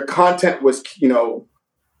 where content was,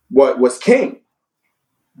 what was king.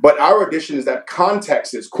 But our addition is that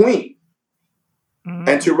context is queen. Mm-hmm.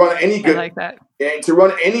 And to run any good, like that. And to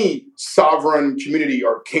run any sovereign community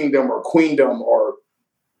or kingdom or queendom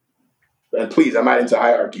and please, I'm not into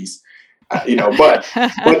hierarchies, but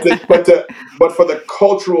for the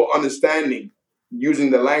cultural understanding,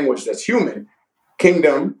 using the language that's human,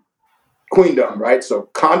 kingdom, queendom, right? So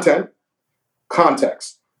content,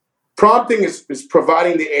 context. Prompting is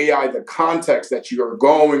providing the AI the context that you are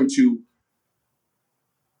going to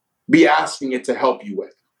be asking it to help you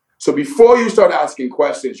with. So before you start asking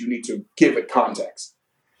questions, you need to give it context.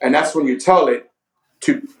 And that's when you tell it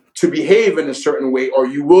to behave in a certain way, or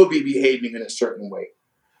you will be behaving in a certain way.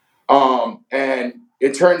 And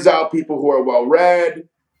it turns out people who are well-read,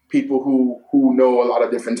 people who know a lot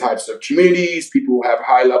of different types of communities, people who have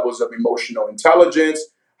high levels of emotional intelligence,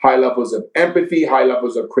 high levels of empathy, high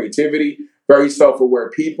levels of creativity, very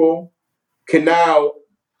self-aware people can now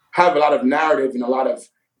have a lot of narrative and a lot of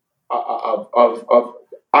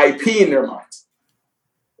IP in their minds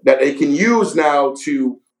that they can use now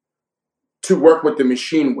to work with the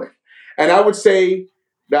machine with. And I would say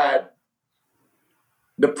that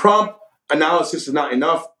the prompt analysis is not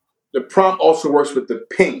enough. The prompt also works with the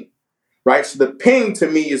ping, right? So the ping to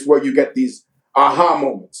me is where you get these aha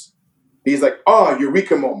moments, these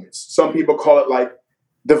eureka moments. Some people call it like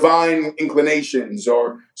divine inclinations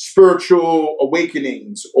or spiritual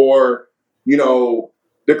awakenings or,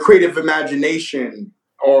 the creative imagination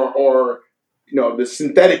or the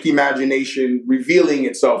synthetic imagination revealing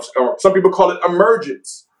itself, or some people call it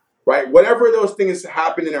emergence, right? Whatever those things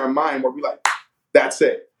happen in our mind where we're like, that's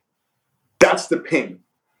it. That's the ping,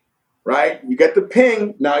 right? You get the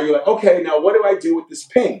ping. Now you're like, okay, now what do I do with this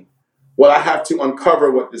ping? Well, I have to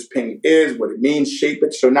uncover what this ping is, what it means, shape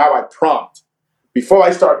it. So now I prompt. Before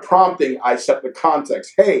I start prompting, I set the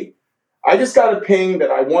context. Hey, I just got a ping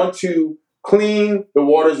that I want to clean the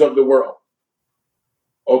waters of the world.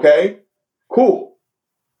 Okay? Cool.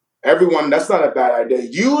 Everyone, that's not a bad idea.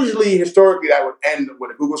 Usually, historically, that would end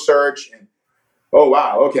with a Google search and, oh,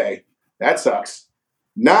 wow, okay, that sucks.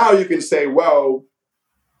 Now you can say, well,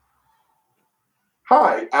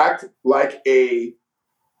 hi, act like a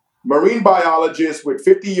marine biologist with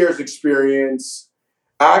 50 years experience,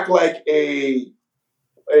 act like a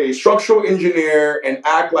structural engineer, and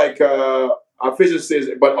act like a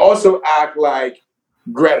physicist, but also act like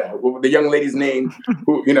Greta, the young lady's name,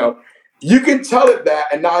 who, you can tell it that,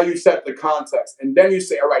 and now you set the context. And then you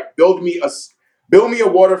say, all right, build me a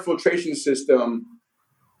water filtration system,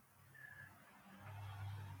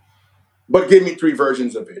 but give me 3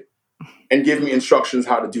 versions of it and give me instructions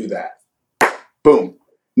how to do that. Boom.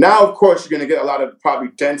 Now, of course, you're going to get a lot of probably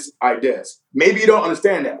dense ideas. Maybe you don't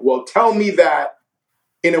understand that. Well, tell me that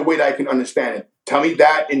in a way that I can understand it. Tell me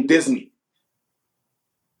that in Disney.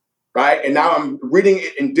 Right? And now I'm reading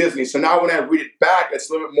it in Disney. So now when I read it back, it's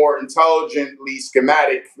a little bit more intelligently,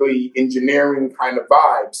 schematically, engineering kind of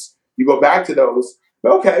vibes. You go back to those.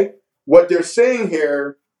 Okay, what they're saying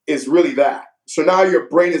here is really that. So now your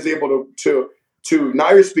brain is able to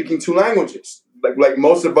now you're speaking 2 languages. Like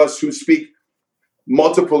most of us who speak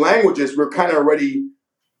multiple languages, we're kind of already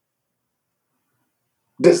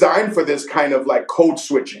designed for this kind of like code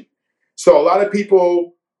switching. So a lot of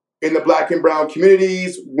people in the Black and brown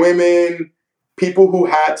communities, women, people who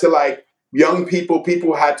had to like, young people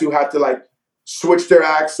had to like switch their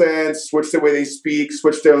accents, switch the way they speak,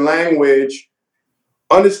 switch their language,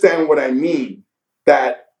 understand what I mean.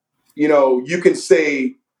 That, you can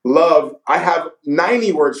say love. I have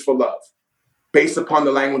 90 words for love based upon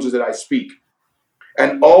the languages that I speak.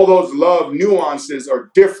 And all those love nuances are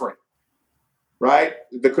different, right?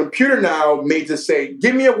 The computer now may just say,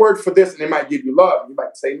 give me a word for this, and it might give you love. You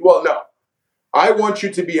might say, well, no. I want you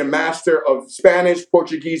to be a master of Spanish,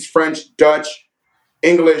 Portuguese, French, Dutch,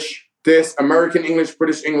 English, this, American English,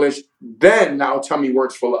 British English. Then now tell me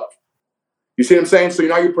words for love. You see what I'm saying? So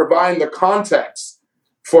now you're providing the context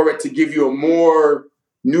for it to give you a more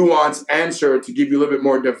nuanced answer, to give you a little bit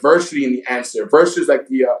more diversity in the answer versus like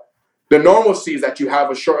the normalcy is that you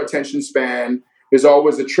have a short attention span. There's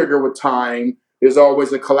always a trigger with time. There's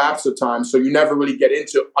always a collapse of time. So you never really get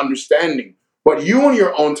into understanding. But you on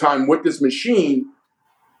your own time with this machine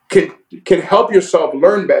can help yourself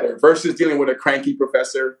learn better versus dealing with a cranky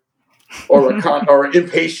professor or or an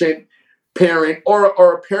impatient parent or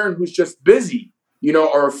a parent who's just busy,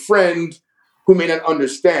 or a friend who may not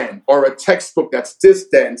understand, or a textbook that's this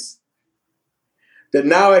dense that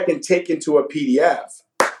now I can take into a PDF.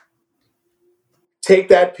 Take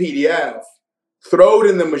that PDF, throw it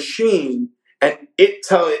in the machine, and it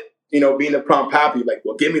tell it, being the prompt Papi, like,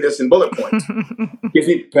 well, give me this in bullet points. Gives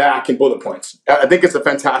me back in bullet points. I think it's a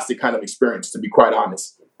fantastic kind of experience, to be quite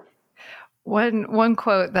honest. One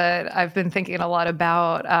quote that I've been thinking a lot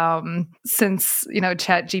about since,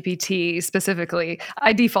 Chat GPT specifically,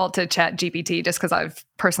 I default to Chat GPT just because I've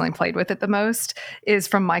personally played with it the most, is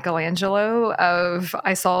from Michelangelo of,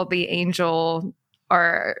 I saw the angel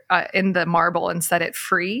or in the marble and set it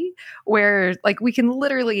free, where like we can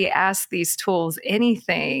literally ask these tools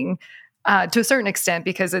anything to a certain extent,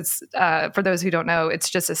 because it's, for those who don't know, it's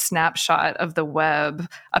just a snapshot of the web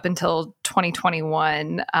up until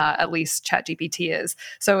 2021, at least ChatGPT is.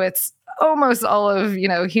 So it's almost all of,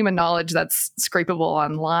 human knowledge that's scrapable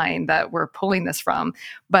online that we're pulling this from.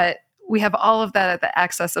 But we have all of that at the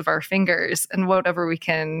access of our fingers, and whatever we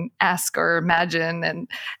can ask or imagine and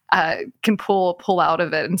can pull out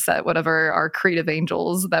of it and set whatever our creative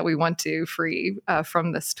angels that we want to free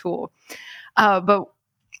from this tool. But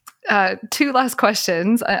 2 last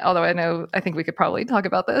questions, although I think we could probably talk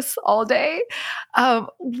about this all day.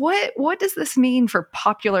 What does this mean for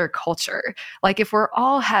popular culture? Like, if we're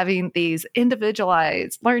all having these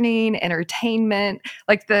individualized learning, entertainment,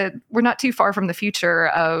 like we're not too far from the future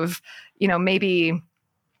of, maybe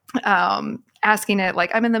asking it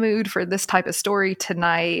like, I'm in the mood for this type of story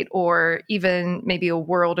tonight, or even maybe a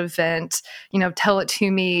world event, tell it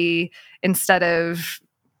to me instead of,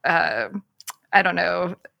 I don't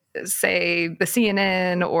know, say the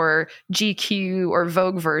CNN or GQ or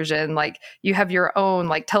Vogue version. Like, you have your own,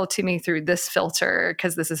 like, tell it to me through this filter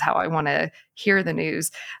because this is how I want to hear the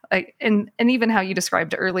news. Like, and even how you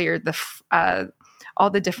described earlier, all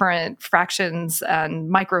the different fractions and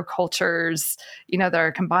microcultures, that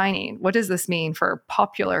are combining. What does this mean for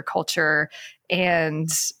popular culture and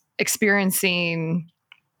experiencing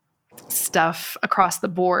stuff across the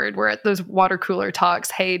board? We're at those water cooler talks.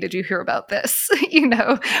 Hey, did you hear about this?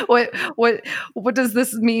 What does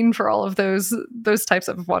this mean for all of those types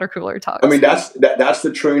of water cooler talks? I mean, that's the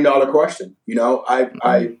 $1 trillion question.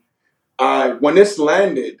 I when this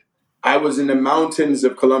landed, I was in the mountains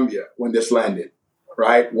of Colombia when this landed,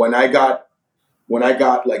 right? When I got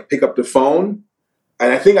like pick up the phone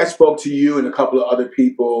And I think I spoke to you and a couple of other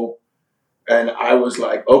people, and I was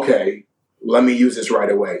like, okay, let me use this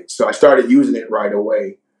right away. So I started using it right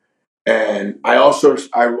away. And I also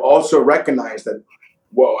recognized that,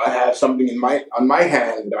 well, I have something on my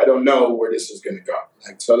hand that I don't know where this is going to go.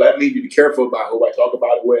 Like, so let me be careful about who I talk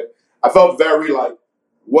about it with. I felt very like,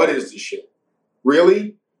 what is this shit?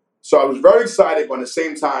 Really? So I was very excited, but at the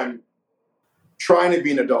same time, trying to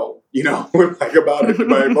be an adult, like about it,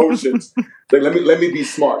 my emotions. Like, let me be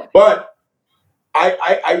smart. But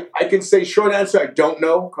I can say short answer, I don't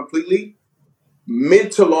know completely.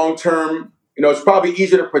 Mid to long term, it's probably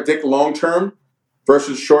easier to predict long term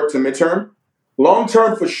versus short to midterm. Long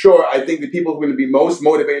term, for sure, I think the people who are going to be most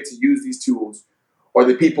motivated to use these tools are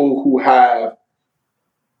the people who have,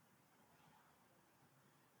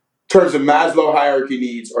 in terms of Maslow hierarchy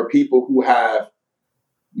needs, are people who have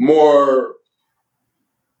more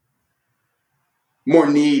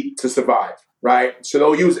need to survive, right? So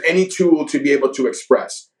they'll use any tool to be able to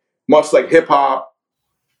express, much like hip hop,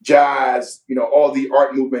 jazz, all the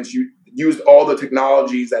art movements. You used all the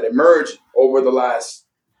technologies that emerged over the last,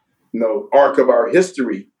 arc of our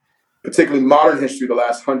history, particularly modern history, the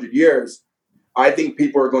last 100 years. I think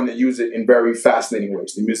people are going to use it in very fascinating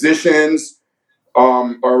ways. The musicians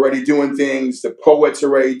are already doing things. The poets are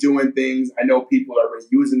already doing things. I know people are already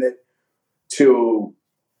using it to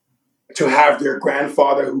have their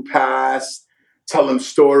grandfather who passed tell them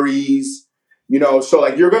stories. So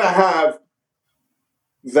like you're going to have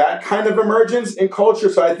that kind of emergence in culture.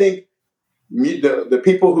 So I think the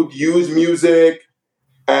people who use music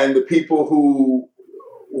and the people who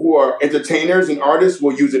are entertainers and artists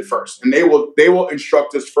will use it first, and they will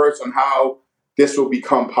instruct us first on how this will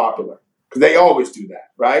become popular, because they always do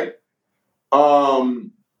that, right?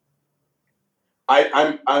 I'm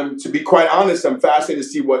to be quite honest, I'm fascinated to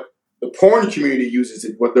see what the porn community uses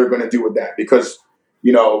it, what they're going to do with that, because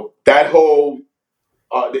that whole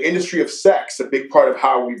the industry of sex, a big part of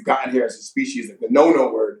how we've gotten here as a species, like the no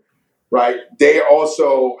word, right? They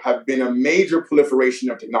also have been a major proliferation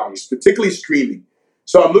of technologies, particularly streaming.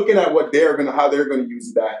 So I'm looking at how they're going to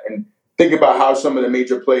use that, and think about how some of the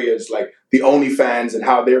major players, like the OnlyFans, and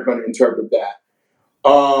how they're going to interpret that.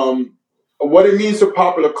 What it means for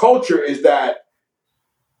popular culture is that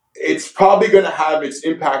it's probably going to have its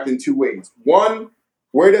impact in two ways. One,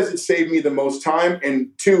 where does it save me the most time? And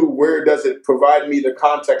two, where does it provide me the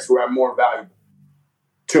context where I'm more valuable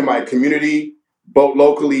to my community, both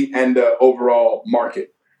locally and the overall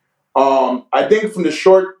market? I think from the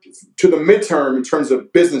short to the midterm, in terms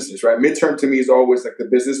of businesses, right? Midterm to me is always like the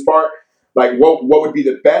business part. Like what would be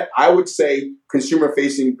the bet? I would say consumer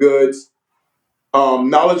facing goods,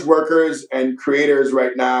 knowledge workers and creators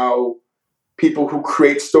right now, people who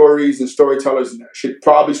create stories and storytellers should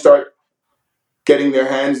probably start getting their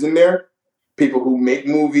hands in there. People who make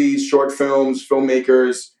movies, short films,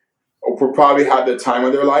 filmmakers will probably have the time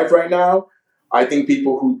of their life right now. I think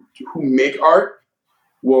people who make art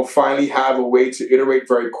will finally have a way to iterate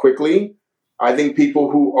very quickly. I think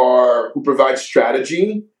people who provide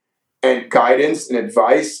strategy and guidance and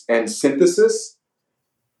advice and synthesis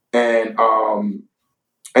and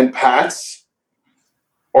paths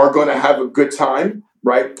are going to have a good time,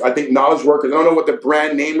 right? I think knowledge workers, I don't know what the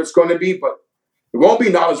brand name is going to be, but it won't be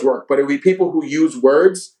knowledge work, but it'll be people who use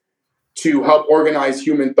words to help organize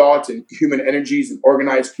human thoughts and human energies and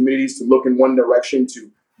organize communities to look in one direction,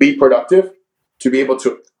 to be productive, to be able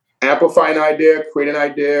to amplify an idea, create an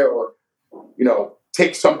idea, or,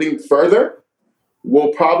 take something further.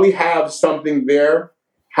 We'll probably have something there.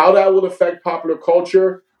 How that will affect popular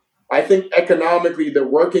culture, I think economically, the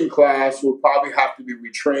working class will probably have to be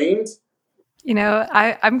retrained.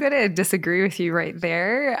 I'm going to disagree with you right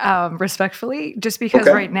there, respectfully, just because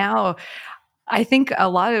Okay. right now, I think a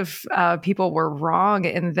lot of people were wrong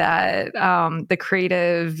in that the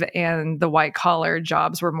creative and the white collar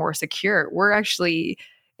jobs were more secure. We're actually,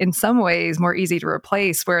 in some ways, more easy to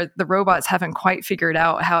replace, where the robots haven't quite figured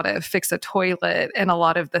out how to fix a toilet and a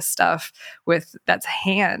lot of the stuff with that's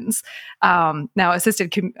hands. Now,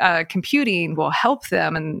 assisted computing will help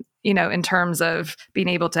them, and in terms of being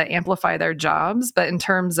able to amplify their jobs, but in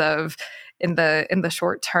terms of in the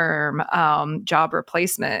short term job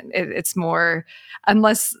replacement, it's more,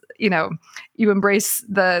 unless you embrace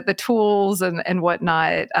the tools and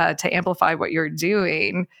whatnot to amplify what you're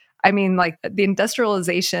doing. I mean, like the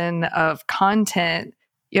industrialization of content,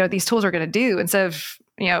 these tools are going to do, instead of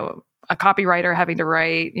a copywriter having to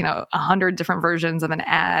write 100 different versions of an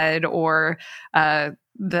ad, or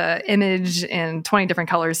the image in 20 different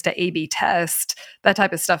colors to A/B test, that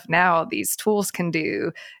type of stuff. Now these tools can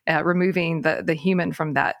do, removing the human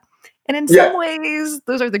from that. And in Yeah. some ways,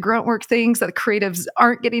 those are the grunt work things that the creatives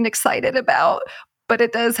aren't getting excited about, but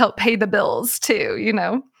it does help pay the bills too, you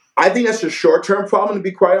know? I think that's a short-term problem, to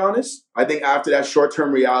be quite honest. I think after that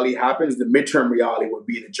short-term reality happens, the midterm reality would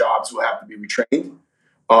be the jobs will have to be retrained.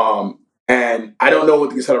 And I don't know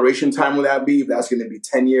what the acceleration time will that be, if that's going to be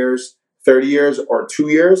 10 years, 30 years, or 2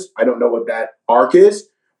 years. I don't know what that arc is.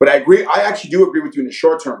 But I agree. I actually do agree with you in the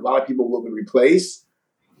short term. A lot of people will be replaced.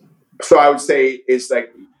 So I would say it's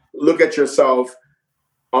like, look at yourself,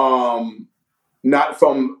 not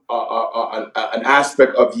from an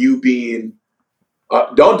aspect of you being,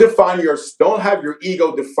 don't have your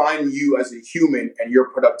ego define you as a human and your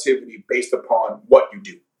productivity based upon what you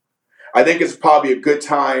do. I think it's probably a good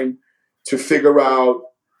time to figure out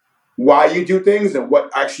why you do things and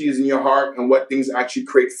what actually is in your heart and what things actually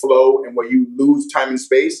create flow and where you lose time and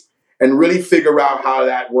space, and really figure out how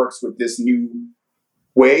that works with this new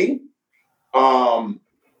way. I'm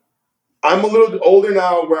a little older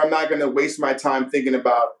now where I'm not going to waste my time thinking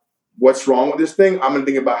about what's wrong with this thing. I'm going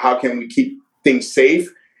to think about how can we keep things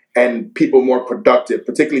safe and people more productive,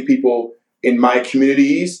 particularly people in my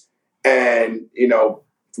communities and,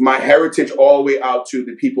 my heritage all the way out to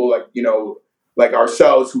the people like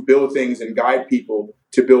ourselves who build things and guide people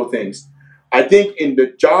to build things. I think in the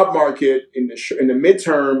job market, in the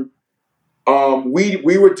midterm,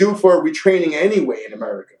 we were due for a retraining anyway in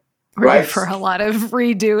America. Right? For a lot of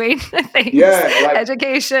redoing things. Yeah, like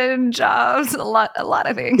education, jobs, a lot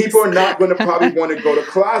of things. People are not going to probably want to go to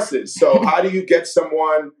classes. So how do you get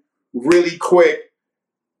someone really quick,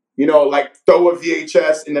 like throw a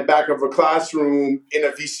VHS in the back of a classroom in a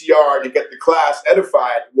VCR to get the class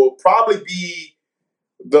edified will probably be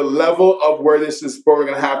the level of where this is where we're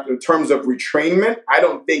going to have in terms of retrainment. I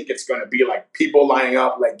don't think it's going to be like people lining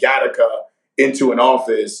up like Gattaca into an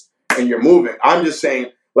office and you're moving. I'm just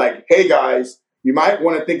saying, like, hey guys, you might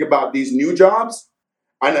want to think about these new jobs.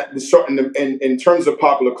 In terms of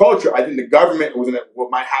popular culture, I think the government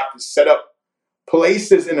might have to set up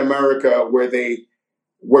places in America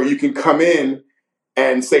where you can come in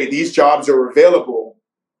and say these jobs are available,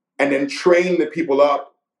 and then train the people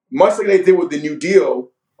up, much like they did with the New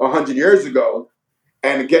Deal 100 years ago,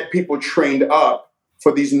 and get people trained up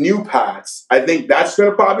for these new paths. I think that's going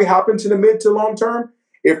to probably happen to the mid to long term.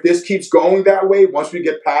 If this keeps going that way, once we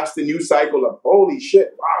get past the new cycle of, holy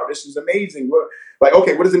shit, wow, this is amazing. Like,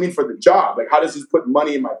 okay, what does it mean for the job? Like, how does this put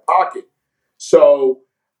money in my pocket? So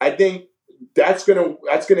I think that's gonna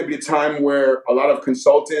be a time where a lot of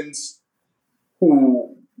consultants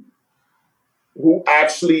who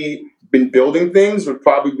actually been building things will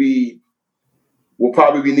probably be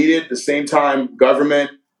needed. At the same time,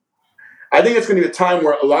 government. I think it's going to be a time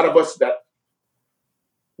where a lot of us that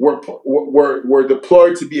were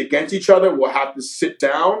deployed to be against each other will have to sit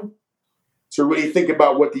down to really think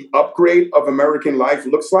about what the upgrade of American life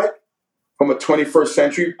looks like from a 21st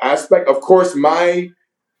century aspect. Of course, my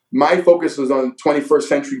focus was on 21st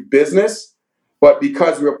century business, but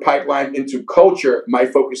because we're pipelined into culture, my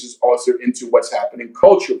focus is also into what's happening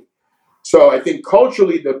culturally. So I think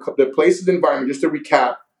culturally, the places environment, just to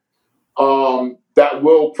recap, that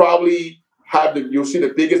will probably you'll see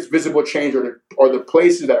the biggest visible change or the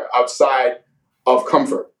places that are outside of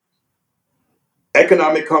comfort.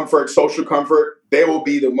 Economic comfort, social comfort, they will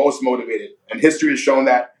be the most motivated. And history has shown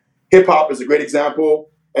that. Hip hop is a great example,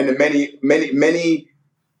 and the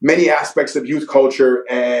many aspects of youth culture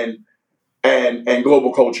and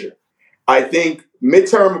global culture. I think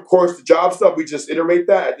midterm, of course, the job stuff, we just iterate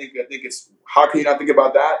that. I think it's, how can you not think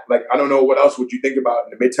about that? Like, I don't know what else would you think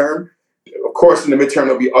about in the midterm. Of course, in the midterm,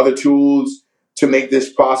 there'll be other tools to make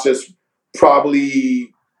this process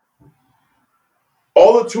probably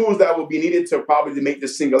all the tools that will be needed to make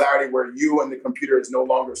this singularity where you and the computer is no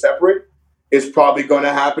longer separate is probably going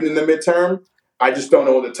to happen in the midterm. I just don't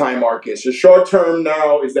know what the time mark is. The short term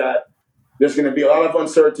now is that there's going to be a lot of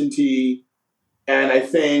uncertainty. And I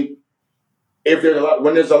think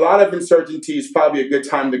when there's a lot of uncertainty, it's probably a good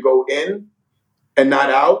time to go in and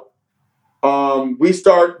not out. We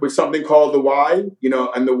start with something called the why,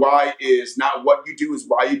 and the why is not what you do, is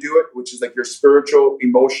why you do it, which is like your spiritual,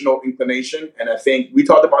 emotional inclination. And I think we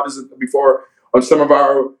talked about this before on some of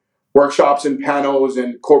our workshops and panels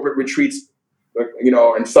and corporate retreats,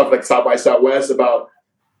 and stuff like South by Southwest about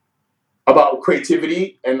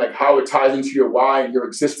creativity and like how it ties into your why and your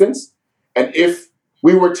existence. And if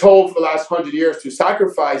we were told for the last 100 years to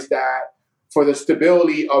sacrifice that for the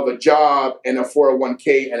stability of a job and a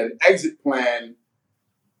 401k and an exit plan.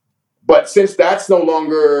 But since that's no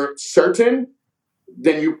longer certain,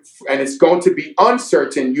 and it's going to be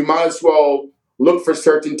uncertain, you might as well look for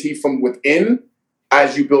certainty from within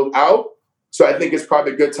as you build out. So I think it's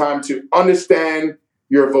probably a good time to understand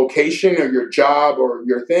your vocation or your job or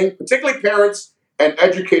your thing. Particularly parents and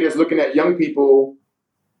educators looking at young people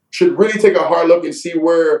should really take a hard look and see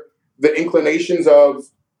where the inclinations of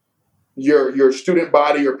your student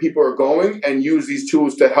body or people are going, and use these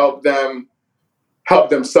tools to help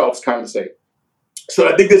themselves kind of say. So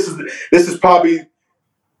I think this is probably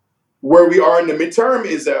where we are in the midterm,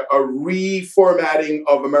 is a reformatting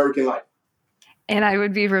of American life. And I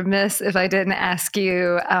would be remiss if I didn't ask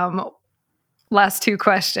you last two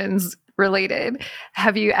questions related.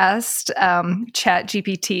 Have you asked Chat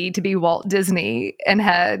GPT to be Walt Disney and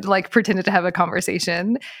had pretended to have a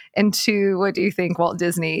conversation? And two, what do you think Walt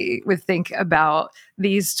Disney would think about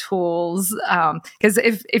these tools? Because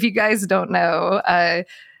if you guys don't know,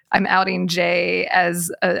 I'm outing Jay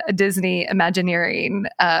as a Disney Imagineering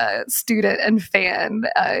student and fan.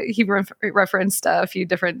 He referenced a few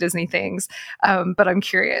different Disney things, but I'm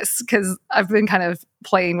curious because I've been kind of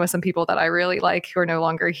playing with some people that I really like who are no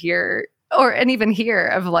longer here, and even here,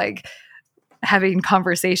 of having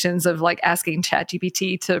conversations of asking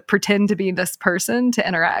ChatGPT to pretend to be this person to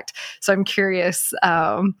interact. So I'm curious.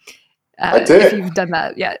 If you've done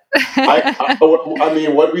that yet. I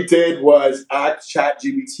mean, what we did was ask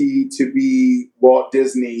ChatGPT to be Walt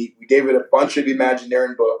Disney. We gave it a bunch of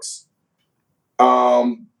Imagineering books.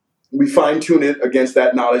 We fine-tuned it against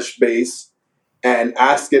that knowledge base and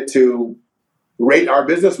asked it to rate our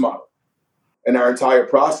business model and our entire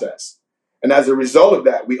process. And as a result of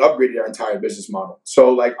that, we upgraded our entire business model.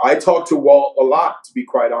 So I talk to Walt a lot, to be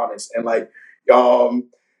quite honest. And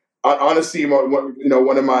honestly,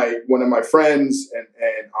 one of my friends and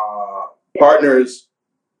partners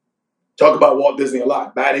talk about Walt Disney a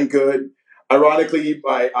lot, bad and good. Ironically,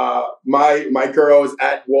 my girl is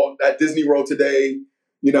at Disney World today,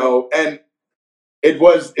 and it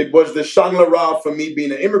was the Shangri-La for me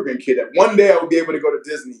being an immigrant kid, that one day I would be able to go to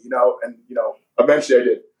Disney, and eventually I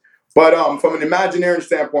did. But from an Imagineering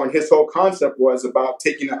standpoint, his whole concept was about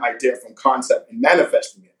taking an idea from concept and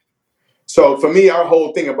manifesting it. So for me, our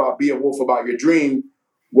whole thing about Be a Wolf About Your Dream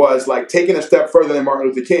was taking a step further than Martin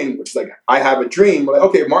Luther King, which is I have a dream. We're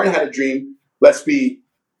okay, Martin had a dream. Let's be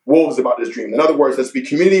wolves about this dream. In other words, let's be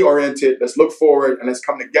community oriented. Let's look forward and let's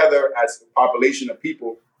come together as a population of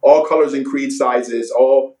people, all colors and creed sizes,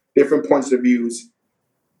 all different points of views,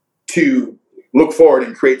 to look forward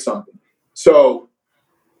and create something. So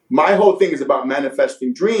my whole thing is about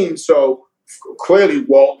manifesting dreams. So clearly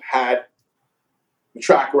Walt had the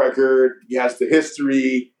track record, he has the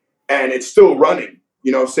history, and it's still running.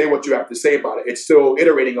 Say what you have to say about it. It's still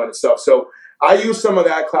iterating on itself. So I use some of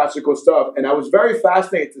that classical stuff, and I was very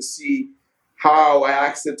fascinated to see how I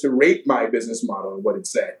asked it to rate my business model and what it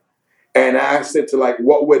said. And I asked it to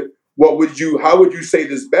how would you say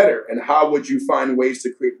this better? And how would you find ways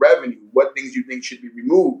to create revenue? What things you think should be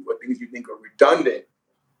removed? What things you think are redundant?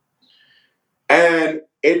 And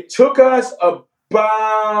it took us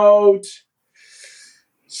about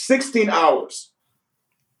 16 hours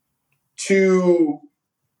to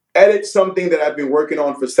edit something that I've been working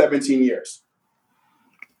on for 17 years.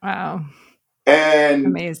 Wow. And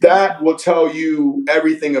amazing. That will tell you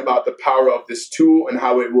everything about the power of this tool and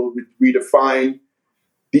how it will redefine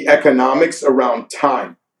the economics around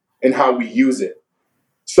time and how we use it.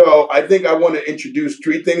 So I think I want to introduce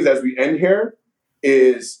three things as we end here.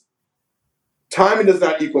 Is time does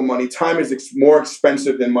not equal money. Time is more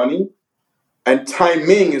expensive than money. And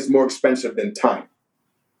timing is more expensive than time.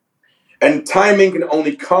 And timing can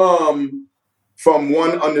only come from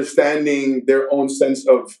one understanding their own sense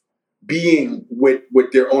of being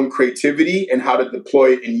with their own creativity and how to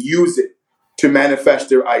deploy it and use it to manifest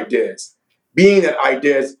their ideas. Being that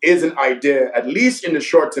ideas is an idea, at least in the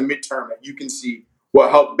short to midterm, that you can see will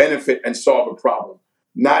help benefit and solve a problem.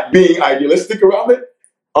 Not being idealistic around it.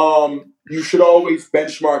 You should always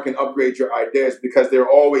benchmark and upgrade your ideas, because there are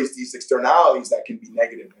always these externalities that can be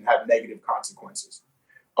negative and have negative consequences.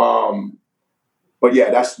 But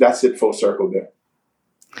yeah, that's it, full circle there.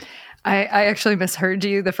 I actually misheard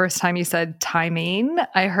you the first time you said timing.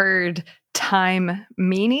 I heard time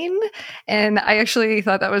meaning, and I actually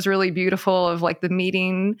thought that was really beautiful, of the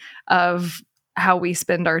meaning of how we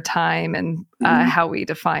spend our time and how we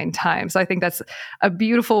define time. So I think that's a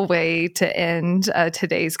beautiful way to end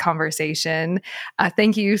today's conversation.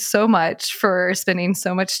 Thank you so much for spending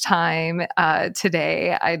so much time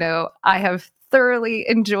today. I know I have thoroughly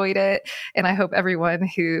enjoyed it, and I hope everyone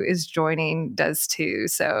who is joining does too.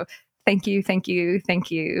 So thank you to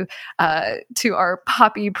our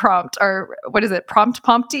Papi prompt, or what is it? Prompt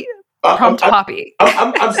Papi?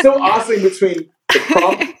 I'm still oscillating between the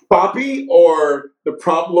prompt Papi or the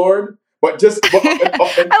prompt Lord, But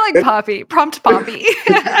I like Papi, prompt Papi.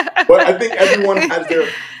 But I think everyone has their.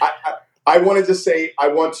 I want to just say, I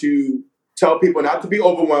want to tell people not to be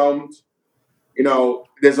overwhelmed.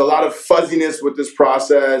 There's a lot of fuzziness with this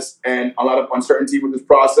process and a lot of uncertainty with this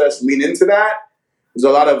process. Lean into that. There's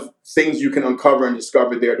a lot of things you can uncover and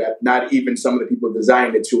discover there that not even some of the people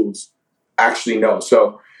designing the tools actually know.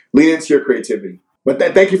 So lean into your creativity. But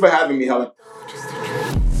thank you for having me, Helen.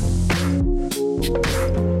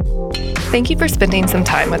 Thank you for spending some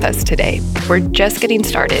time with us today. We're just getting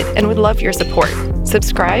started and would love your support.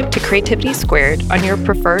 Subscribe to Creativity Squared on your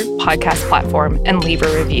preferred podcast platform and leave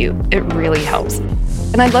a review. It really helps.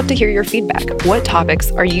 And I'd love to hear your feedback. What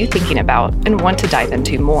topics are you thinking about and want to dive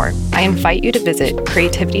into more? I invite you to visit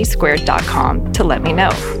creativitysquared.com to let me know.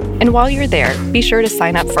 And while you're there, be sure to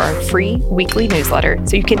sign up for our free weekly newsletter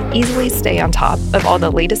so you can easily stay on top of all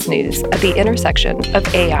the latest news at the intersection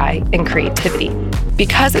of AI and creativity.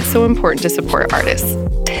 Because it's so important to support artists,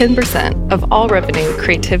 10% of all revenue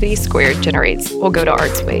Creativity Squared generates will go to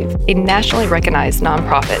ArtsWave, a nationally recognized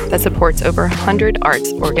nonprofit that supports over 100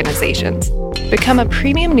 arts organizations. Become a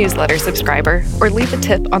premium newsletter subscriber or leave a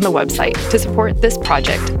tip on the website to support this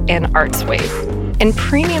project and ArtsWave. And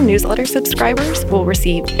premium newsletter subscribers will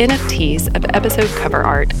receive NFTs of episode cover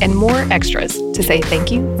art and more extras to say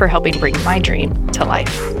thank you for helping bring my dream to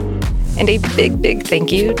life. And a big, big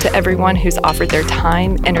thank you to everyone who's offered their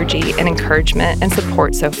time, energy, and encouragement and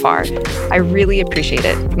support so far. I really appreciate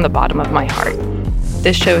it from the bottom of my heart.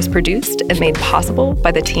 This show is produced and made possible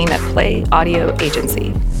by the team at Play Audio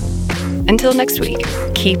Agency. Until next week,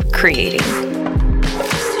 keep creating.